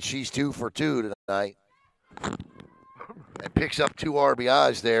Brown, and she's 2 for 2 tonight. And picks up 2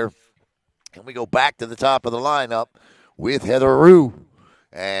 RBIs there. And we go back to the top of the lineup with Heather Rue.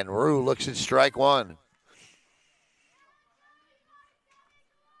 And Rue looks at strike 1.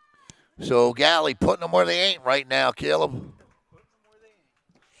 So Gallie putting them where they ain't right now, Caleb.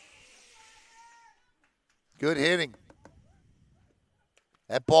 Good hitting.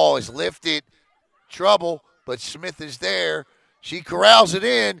 That ball is lifted. Trouble, but Smith is there. She corrals it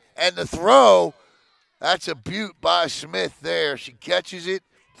in, and the throw, that's a beaut by Smith there. She catches it,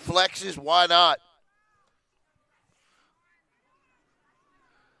 flexes, why not?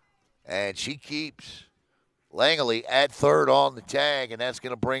 And she keeps Langley at third on the tag, and that's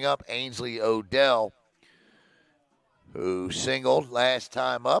going to bring up Ainsley Odell, who singled last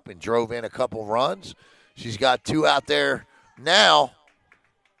time up and drove in a couple runs. She's got 2 out there now.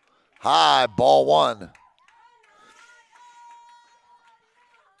 High, ball 1.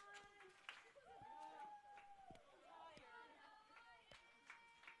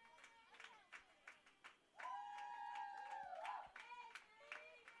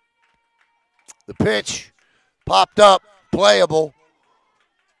 The pitch popped up, playable,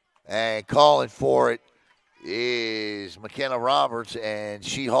 and calling for it is McKenna Roberts, and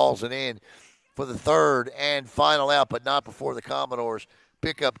she hauls it in for the third and final out, but not before the Commodores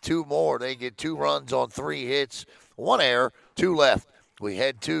pick up 2 more. They get 2 runs on 3 hits, 1 error, 2 left. We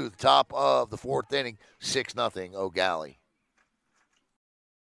head to the top of the 4th inning, 6-0 Eau Gallie.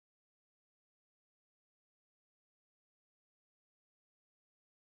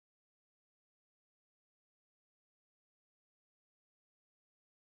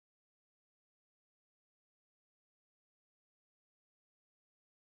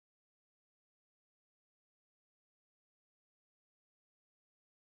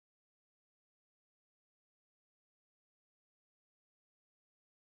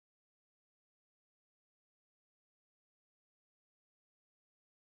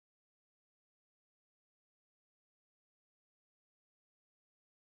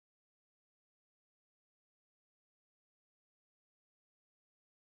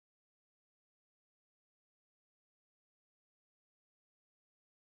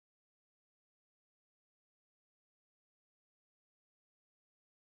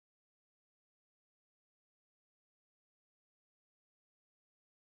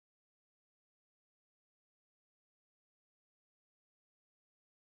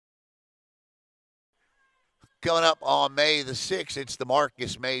 Coming up on May the 6th, it's the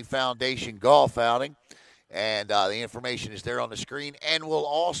Marcus May Foundation Golf Outing. And the information is there on the screen and will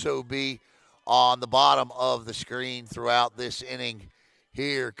also be on the bottom of the screen throughout this inning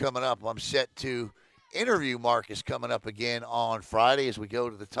here coming up. I'm set to interview Marcus coming up again on Friday as we go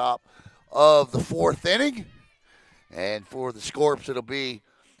to the top of the fourth inning. And for the Scorps, it'll be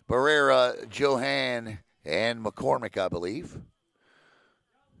Barrera, Johan, and McCormick, I believe.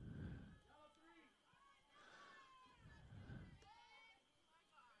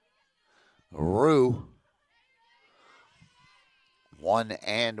 Rue.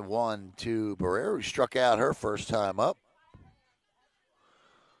 1-1 to Barrera, who struck out her first time up.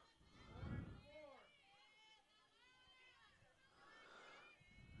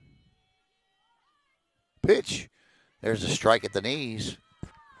 Pitch. There's a strike at the knees.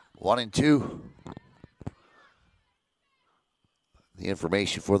 1-2. The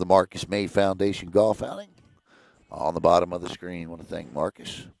information for the Marcus May Foundation Golf Outing on the bottom of the screen. I want to thank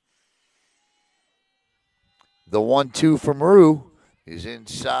Marcus. The 1-2 from Rue is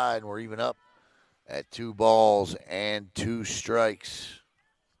inside. We're even up at 2 balls and 2 strikes.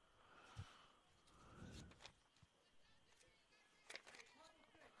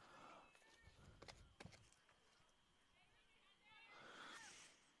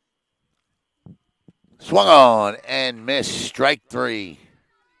 Swung on and missed. Strike 3.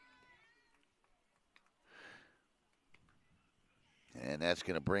 And that's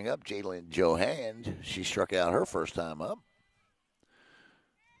going to bring up Jalen Johan. She struck out her first time up.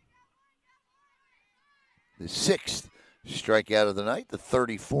 The 6th strikeout of the night, the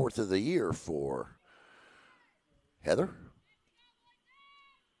 34th of the year for Heather.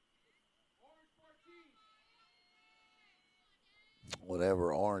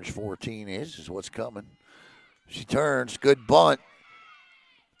 Whatever orange 14 is what's coming. She turns. Good bunt.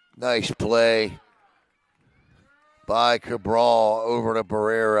 Nice play by Cabral over to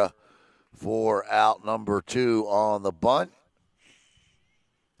Barrera for out number 2 on the bunt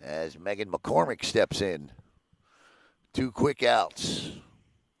as Megan McCormick steps in. 2 quick outs.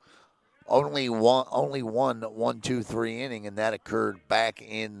 Only one 1-2-3 inning, and that occurred back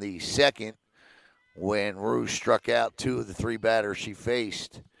in the second when Rue struck out 2 of the 3 batters she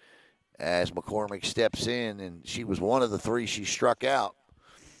faced as McCormick steps in, and she was one of the 3 she struck out.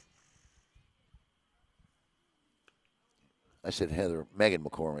 I said Megan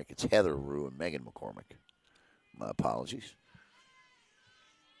McCormick. It's Heather Rue and Megan McCormick. My apologies.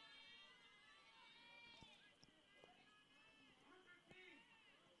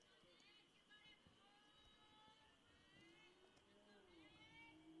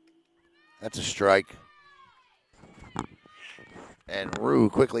 That's a strike. And Rue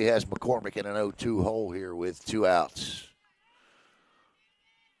quickly has McCormick in an 0-2 hole here with 2 outs.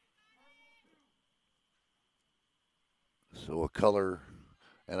 So a color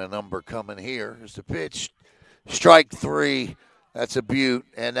and a number coming here. Here's the pitch. Strike 3. That's a beaut.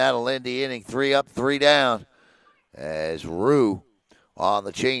 And that'll end the inning. 3 up, 3 down. As Rue on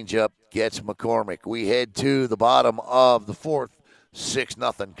the changeup gets McCormick. We head to the bottom of the 4th.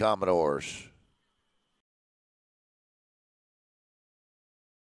 6-0 Commodores.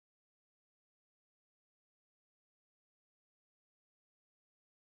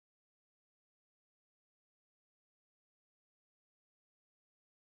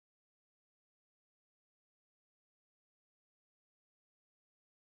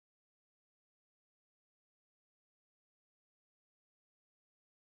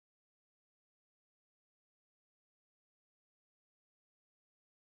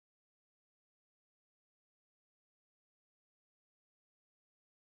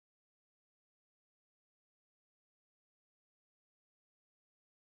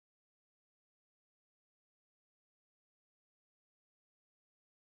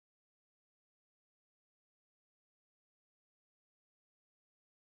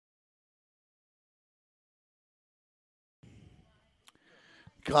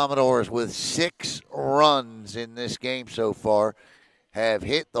 Commodores with 6 runs in this game so far have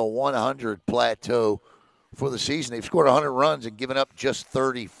hit the 100 plateau for the season. They've scored 100 runs and given up just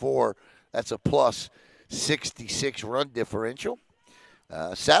 34. That's a plus 66 run differential.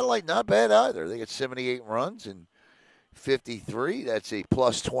 Satellite, not bad either. They got 78 runs and 53. That's a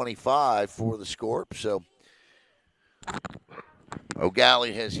plus 25 for the Scorps. So Eau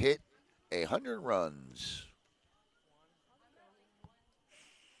Gallie has hit 100 runs.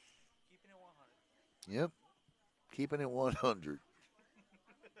 Yep, keeping it 100.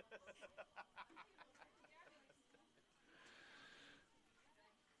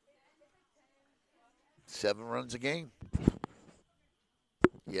 $7 runs a game.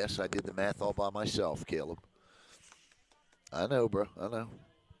 Yes, I did the math all by myself, Caleb. I know, bro. I know.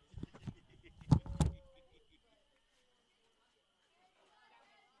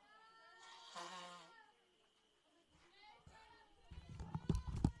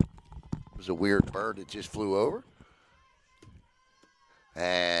 It was a weird bird that just flew over.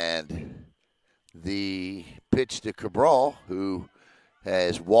 And the pitch to Cabral, who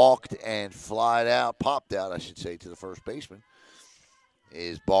has walked and popped out, I should say, to the first baseman,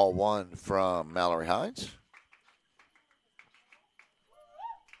 is ball one from Mallory Hines.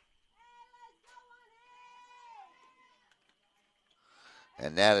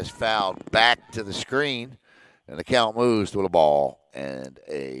 And that is fouled back to the screen, and the count moves to a ball and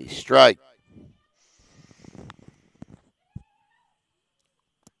a strike.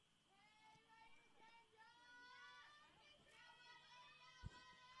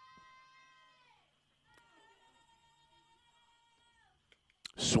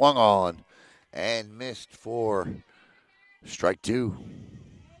 Swung on and missed for strike two.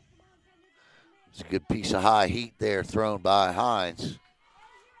 It's a good piece of high heat there thrown by Hines.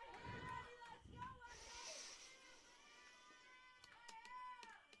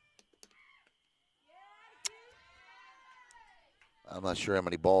 I'm not sure how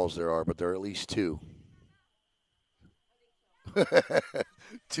many balls there are, but there are at least two.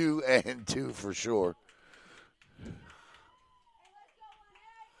 2-2 for sure.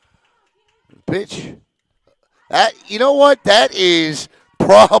 Pitch. You know what? That is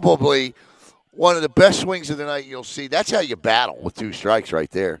probably one of the best swings of the night you'll see. That's how you battle with two strikes right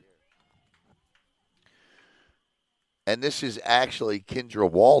there. And this is actually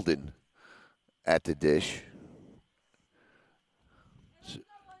Kendra Walden at the dish.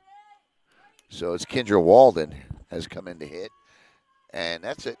 So it's Kendra Walden has come in to hit. And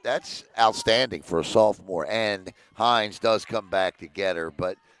that's it. That's outstanding for a sophomore. And Hines does come back to get her,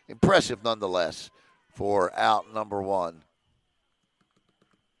 but impressive nonetheless for out number one.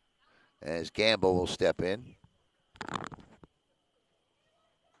 As Gamble will step in.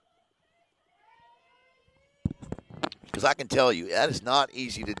 Because I can tell you, that is not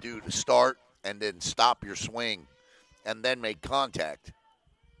easy to do, to start and then stop your swing and then make contact.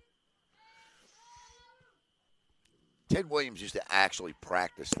 Ted Williams used to actually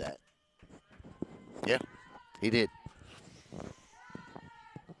practice that. Yeah, he did.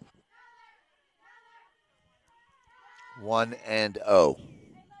 One and oh.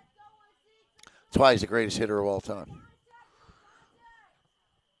 That's why he's the greatest hitter of all time.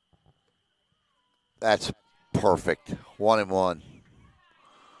 That's perfect. 1-1.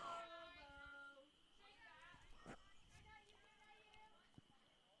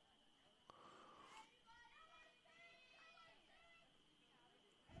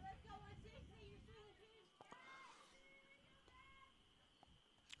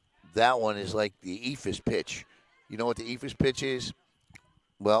 That one is like the Ephus pitch. You know what the Ephus pitch is?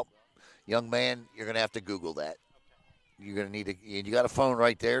 Well, young man, you're going to have to Google that. You're going to need you got a phone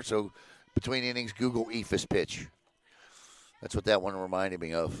right there, so between innings, Google Ephus pitch. That's what that one reminded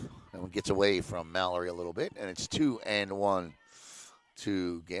me of. That one gets away from Mallory a little bit, and it's 2-1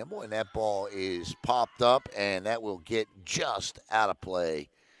 to Gamble, and that ball is popped up, and that will get just out of play.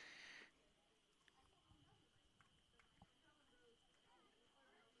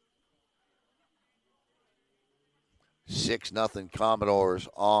 Six nothing Commodores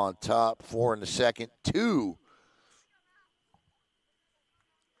on top. 4 in the second, 2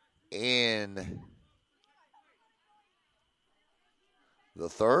 in the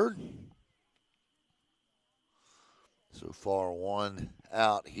third. So far, one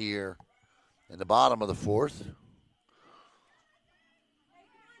out here in the bottom of the fourth.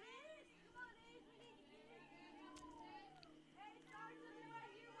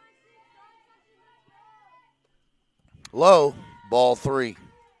 Low, ball 3.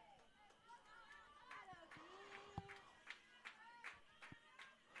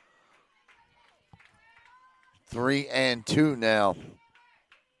 3-2 now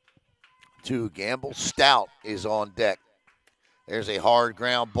to Gamble. Stout is on deck. There's a hard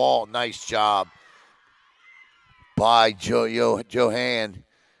ground ball. Nice job by Johan.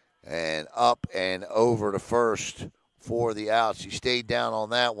 And up and over to first for the outs. He stayed down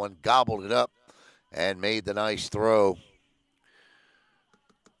on that one, gobbled it up, and made the nice throw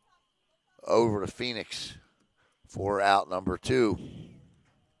over to Phoenix for out number 2.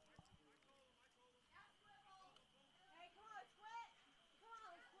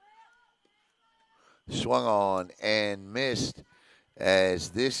 Swung on and missed,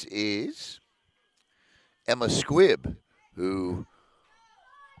 as this is Emma Squibb, who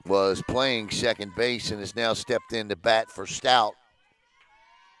was playing second base and has now stepped in to bat for Stout.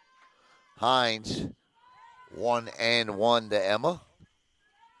 Hines 1-1 to Emma.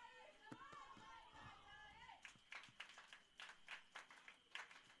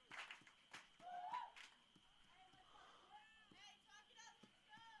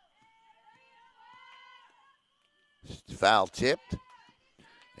 Foul tipped,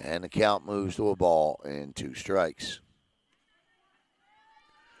 and the count moves to a ball and 2 strikes.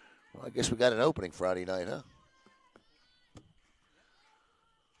 Well, I guess we got an opening Friday night, huh?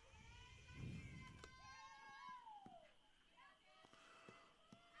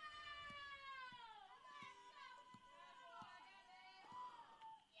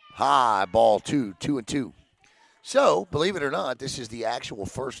 High ball 2-2. So, believe it or not, this is the actual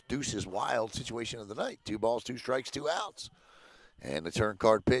first Deuces Wild situation of the night. 2 balls, 2 strikes, 2 outs. And the turn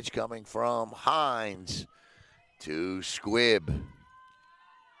card pitch coming from Hines to Squibb.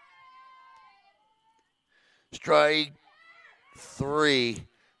 Strike 3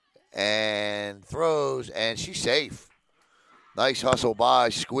 and throws, and she's safe. Nice hustle by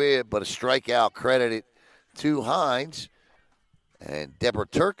Squibb, but a strikeout credited to Hines. And Deborah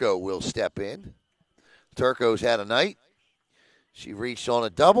Turco will step in. Turco's had a night. She reached on a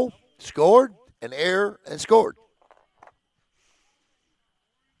double, scored, an error, and scored.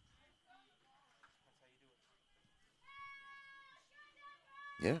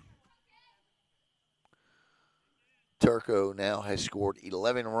 Yeah. Turco now has scored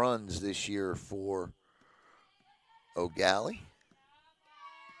 11 runs this year for Eau Gallie.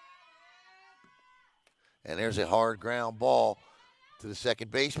 And there's a hard ground ball to the second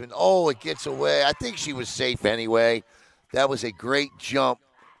baseman. Oh, it gets away. I think she was safe anyway. That was a great jump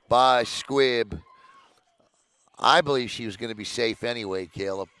by Squibb. I believe she was going to be safe anyway,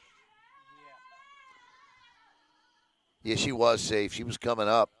 Caleb. Yeah, she was safe. She was coming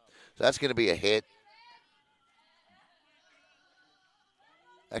up. So that's going to be a hit.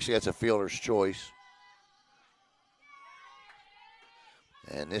 Actually, that's a fielder's choice.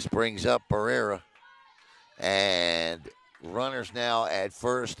 And this brings up Barrera. And runners now at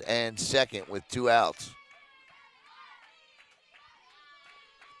first and second with 2 outs.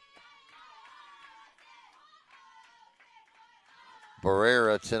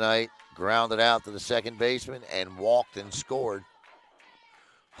 Barrera tonight grounded out to the second baseman and walked and scored.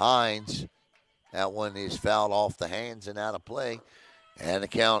 Hines, that one is fouled off the hands and out of play. And the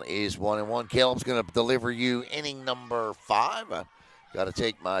count is 1-1. Caleb's going to deliver you inning number 5. I've got to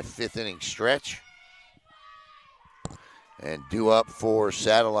take my 5th inning stretch. And due up for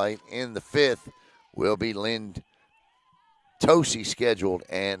Satellite in the 5th will be Lynn Tosi scheduled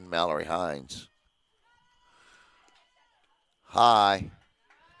and Mallory Hines. High,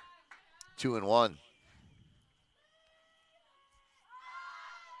 2-1.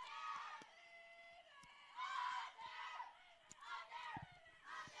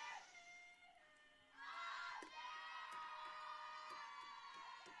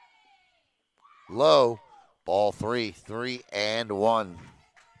 Low, ball 3, 3-1.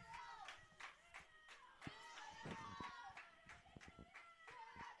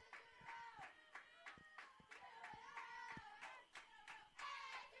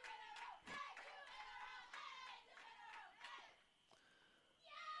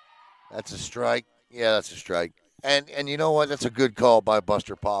 That's a strike. Yeah, that's a strike. And you know what? That's a good call by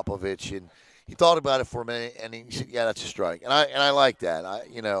Buster Popovich. And he thought about it for a minute, and he said, "Yeah, that's a strike." And I like that. I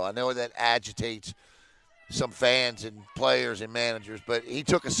know that agitates some fans and players and managers, but he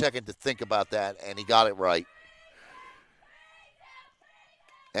took a second to think about that, and he got it right.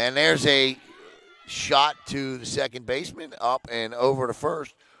 And there's a shot to the second baseman, up and over to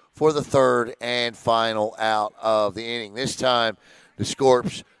first for the third and final out of the inning. This time, the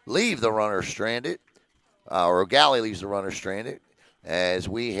Scorps leave the runner stranded, or Gallie leaves the runner stranded, as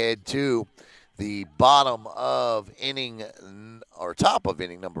we head to the bottom of inning, or top of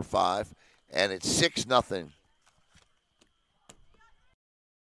inning number 5, and it's 6-0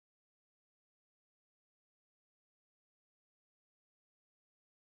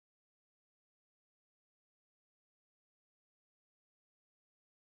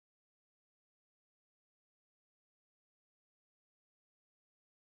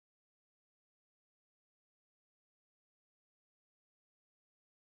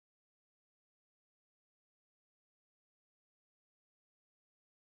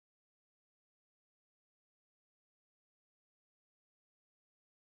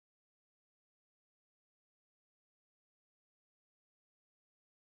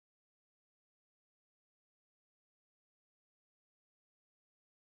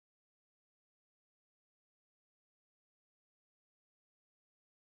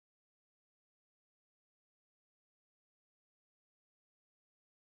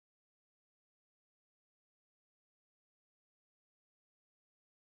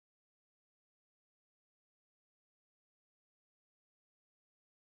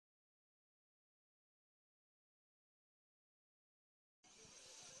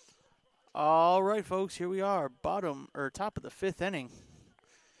 All right, folks, here we are, top of the fifth inning.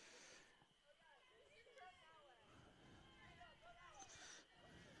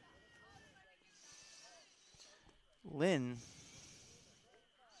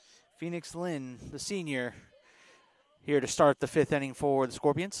 Phoenix Lynn, the senior, here to start the fifth inning for the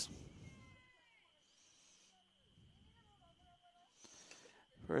Scorpions.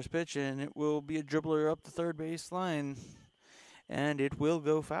 First pitch, and it will be a dribbler up the third base line, and it will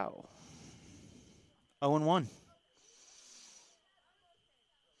go foul. 0-1.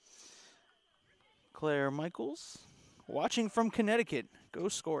 Claire Michaels, watching from Connecticut. Go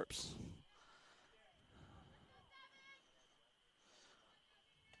Scorps.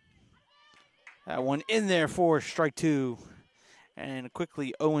 That one in there for strike two. And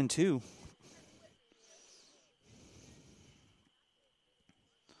quickly 0-2.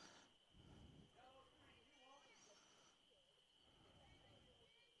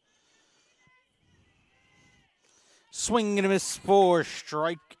 Swing and a miss for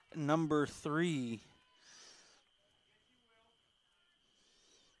strike number 3.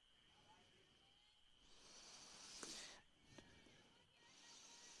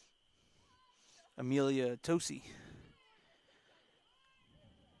 Amelia Tosi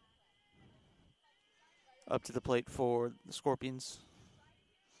up to the plate for the Scorpions.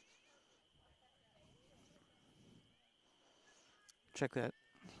 Check that.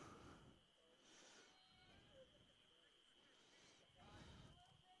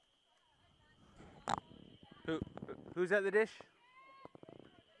 Who's at the dish?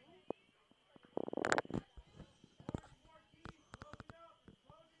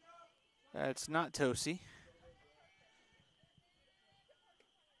 That's not Tosi.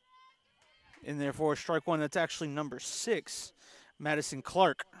 In there for strike one. That's actually number 6, Madison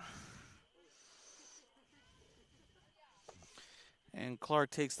Clark. And Clark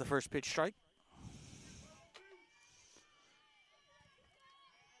takes the first pitch strike.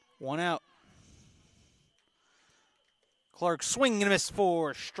 1 out. Clark swing and a miss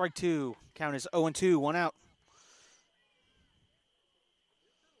for strike 2. Count is 0-2, 1 out.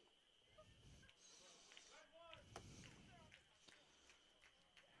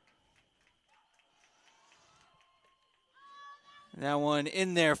 That one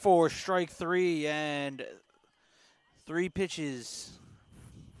in there for strike 3, and 3 pitches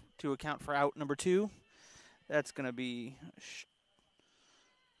to account for out number 2. That's going to be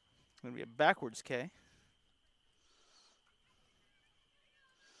a backwards K.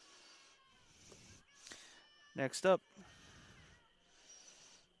 Next up,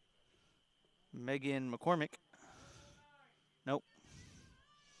 Megan McCormick. Nope.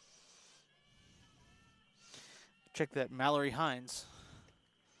 Check that, Mallory Hines.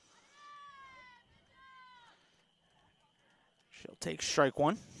 She'll take strike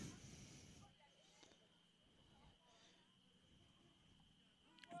 1.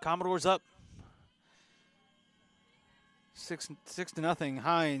 Commodores up 6-0.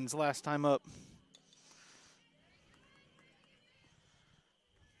 Hines last time up.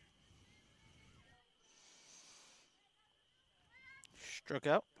 Struck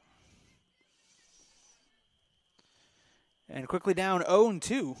out. And quickly down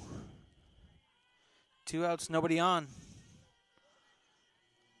 0-2. 2 outs, nobody on.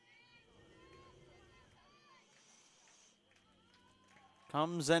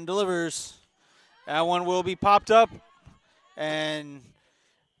 Comes and delivers. That one will be popped up and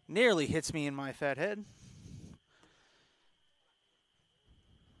nearly hits me in my fat head.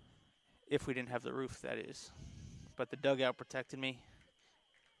 If we didn't have the roof, that is. But the dugout protected me.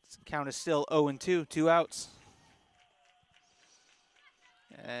 Count is still 0-2, 2 outs.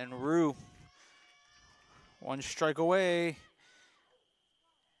 And Rue, 1 strike away.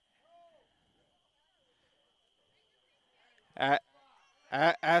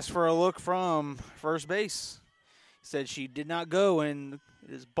 Asked for a look from first base. Said she did not go, and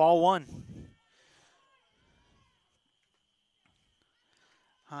it is ball 1.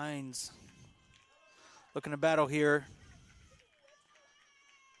 Hines looking to battle here.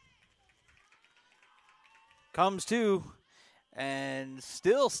 Comes to, and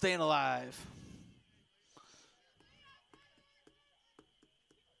still staying alive.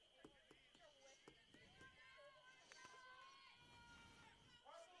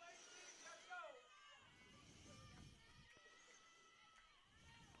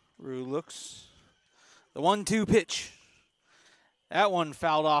 Rue looks. The 1-2 pitch. That one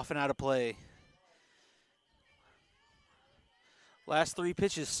fouled off and out of play. Last 3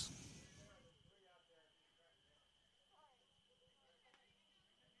 pitches.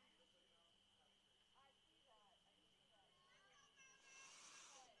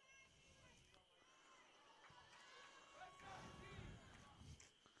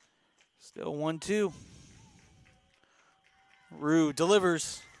 Still 1-2. Rue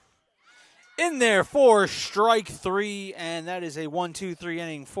delivers. In there for strike 3, and that is a 1-2-3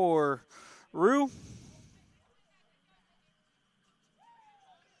 inning for Rue.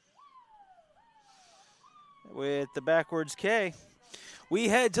 With the backwards K. We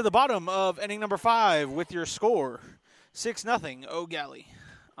head to the bottom of inning number 5 with your score. 6-0, Eau Gallie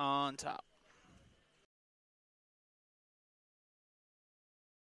on top.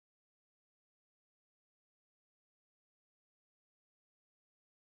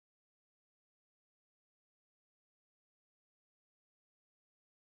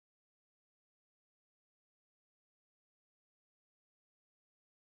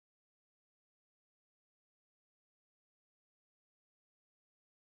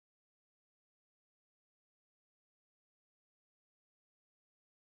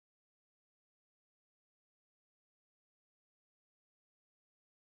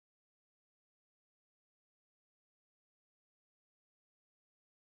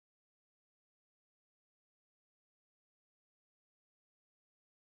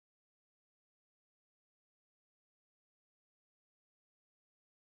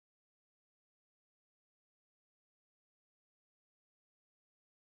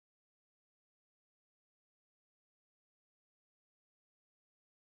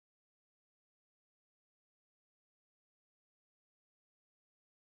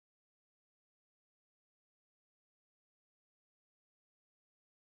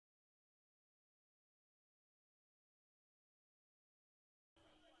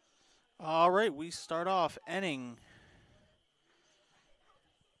 All right, we start off the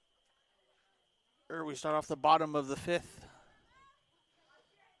bottom of the 5th.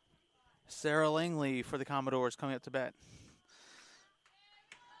 Sarah Langley for the Commodores coming up to bat.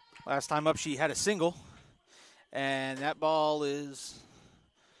 Last time up, she had a single, and that ball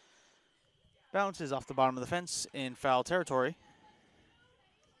bounces off the bottom of the fence in foul territory.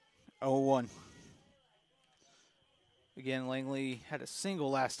 0-1. Again, Langley had a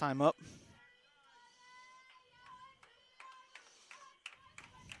single last time up.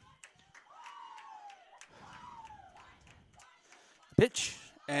 Pitch,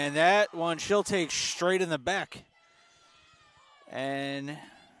 and that one she'll take straight in the back. And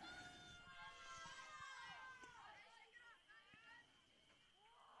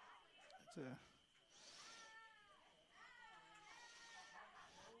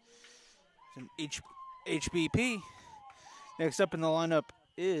it's an HBP. Next up in the lineup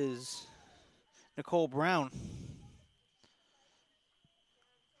is Nicole Brown.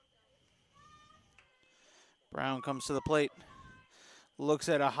 Brown comes to the plate. Looks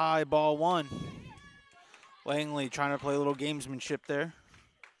at a high ball 1. Langley trying to play a little gamesmanship there.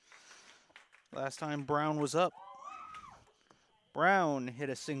 Last time Brown was up, Brown hit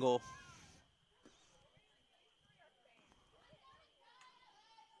a single.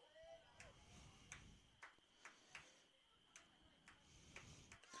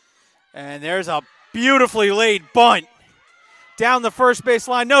 And there's a beautifully laid bunt down the first base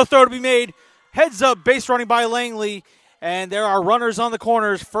line. No throw to be made. Heads up, base running by Langley. And there are runners on the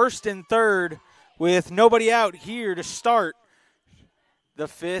corners, first and third, with nobody out here to start the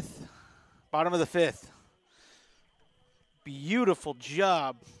 5th, bottom of the 5th. Beautiful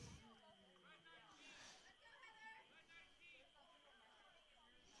job.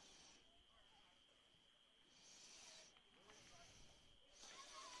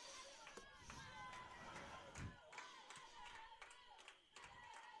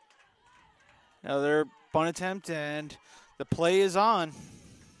 Another bunt attempt, and the play is on.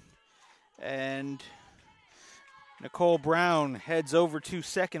 And Nicole Brown heads over to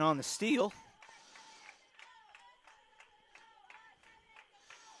second on the steal.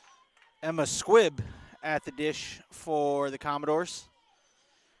 Emma Squibb at the dish for the Commodores.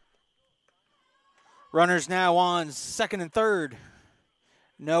 Runners now on second and third.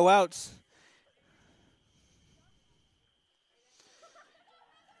 No outs.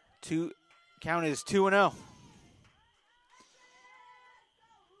 Count is 2-0.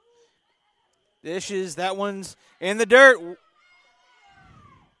 Dishes, that one's in the dirt.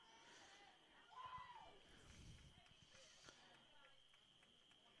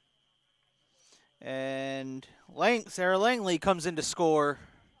 And Sarah Langley comes in to score.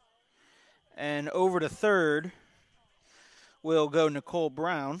 And over to third will go Nicole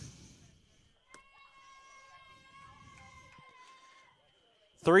Brown.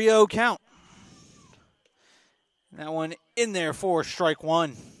 3-0 count. That one in there for strike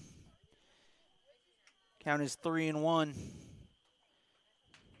 1. Count is 3-1.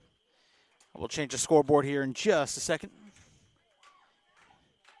 We'll change the scoreboard here in just a second.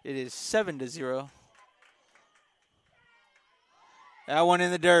 It is 7-0. That one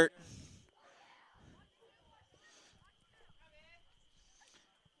in the dirt.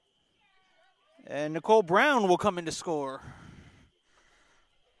 And Nicole Brown will come in to score.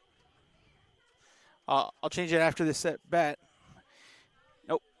 I'll change it after this set bat.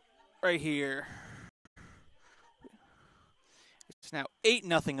 Nope, right here. It's now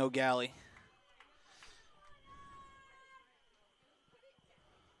 8-0 Eau Gallie.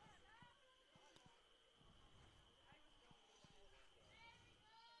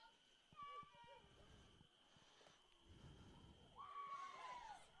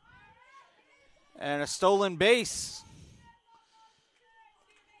 And a stolen base.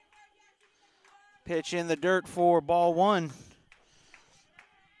 Pitch in the dirt for ball one.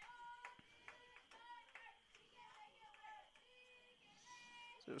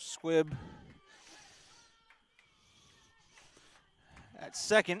 So Squibb at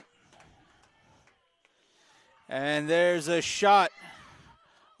second. And there's a shot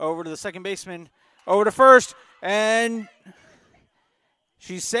over to the second baseman, over to first, and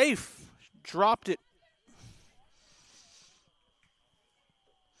she's safe. Dropped it.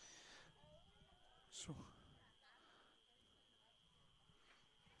 So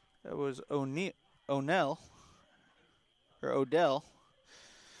that was Odell.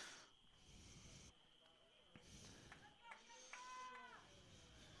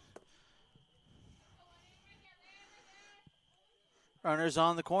 Runners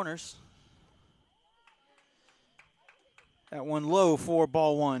on the corners. That one low for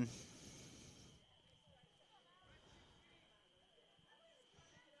ball one.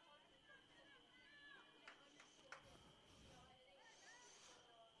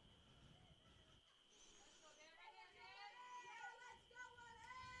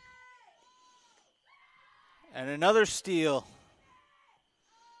 And another steal.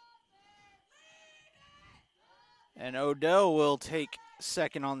 And Odell will take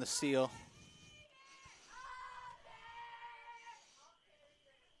second on the steal.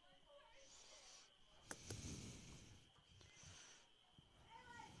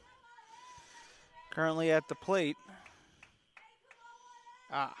 Currently at the plate.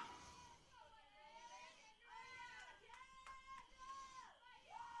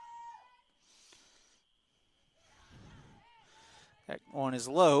 That one is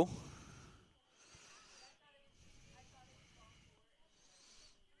low.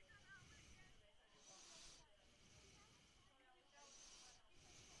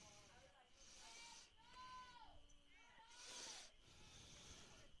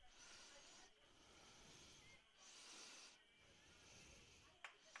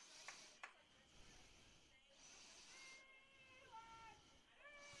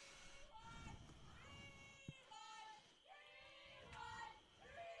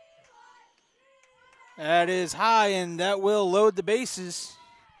 That is high, and that will load the bases.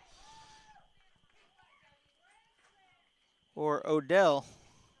 Or Odell.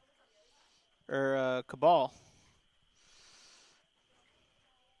 Or Cabal.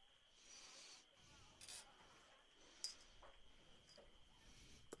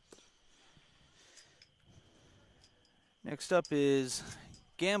 Next up is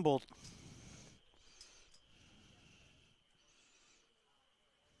Gamble.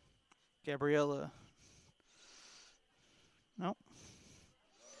 Gabriella. No.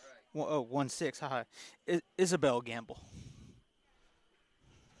 Oh, 1-6. Haha. Isabel Gamble.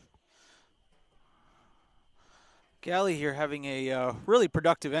 Gallie here having a really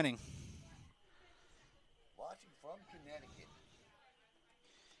productive inning. Watching from Connecticut.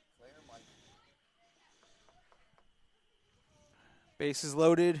 Bases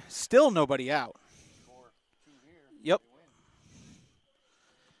loaded. Still nobody out. Yep.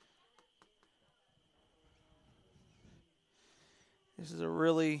 This is a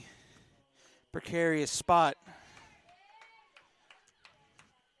really precarious spot.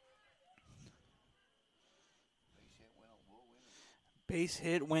 Base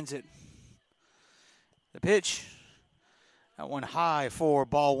hit wins it. The pitch. That one high for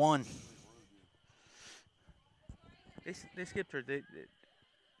ball one. They skipped her. They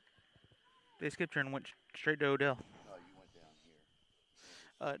skipped her and went straight to Odell. No, you went down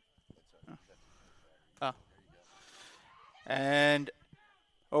here. And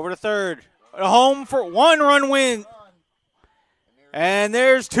over to third. A home for 1-run win. And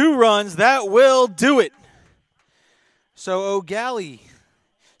there's 2 runs. That will do it. So Eau Gallie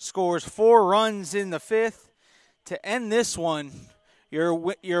scores 4 runs in the 5th. To end this one,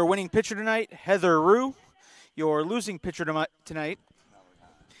 your winning pitcher tonight, Heather Rue. Your losing pitcher tonight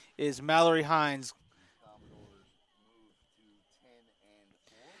is Mallory Hines.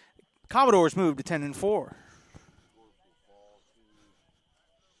 Commodores move to 10-4.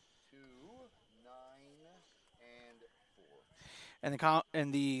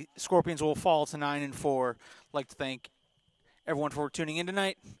 And the Scorpions will fall to 9-4. I'd like to thank everyone for tuning in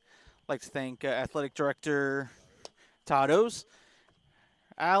tonight. I'd like to thank Athletic Director Todd O's.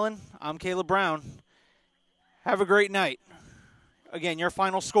 Alan, I'm Caleb Brown. Have a great night. Again, your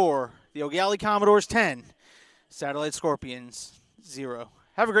final score, the Eau Gallie Commodores 10, Satellite Scorpions 0.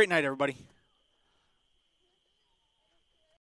 Have a great night, everybody.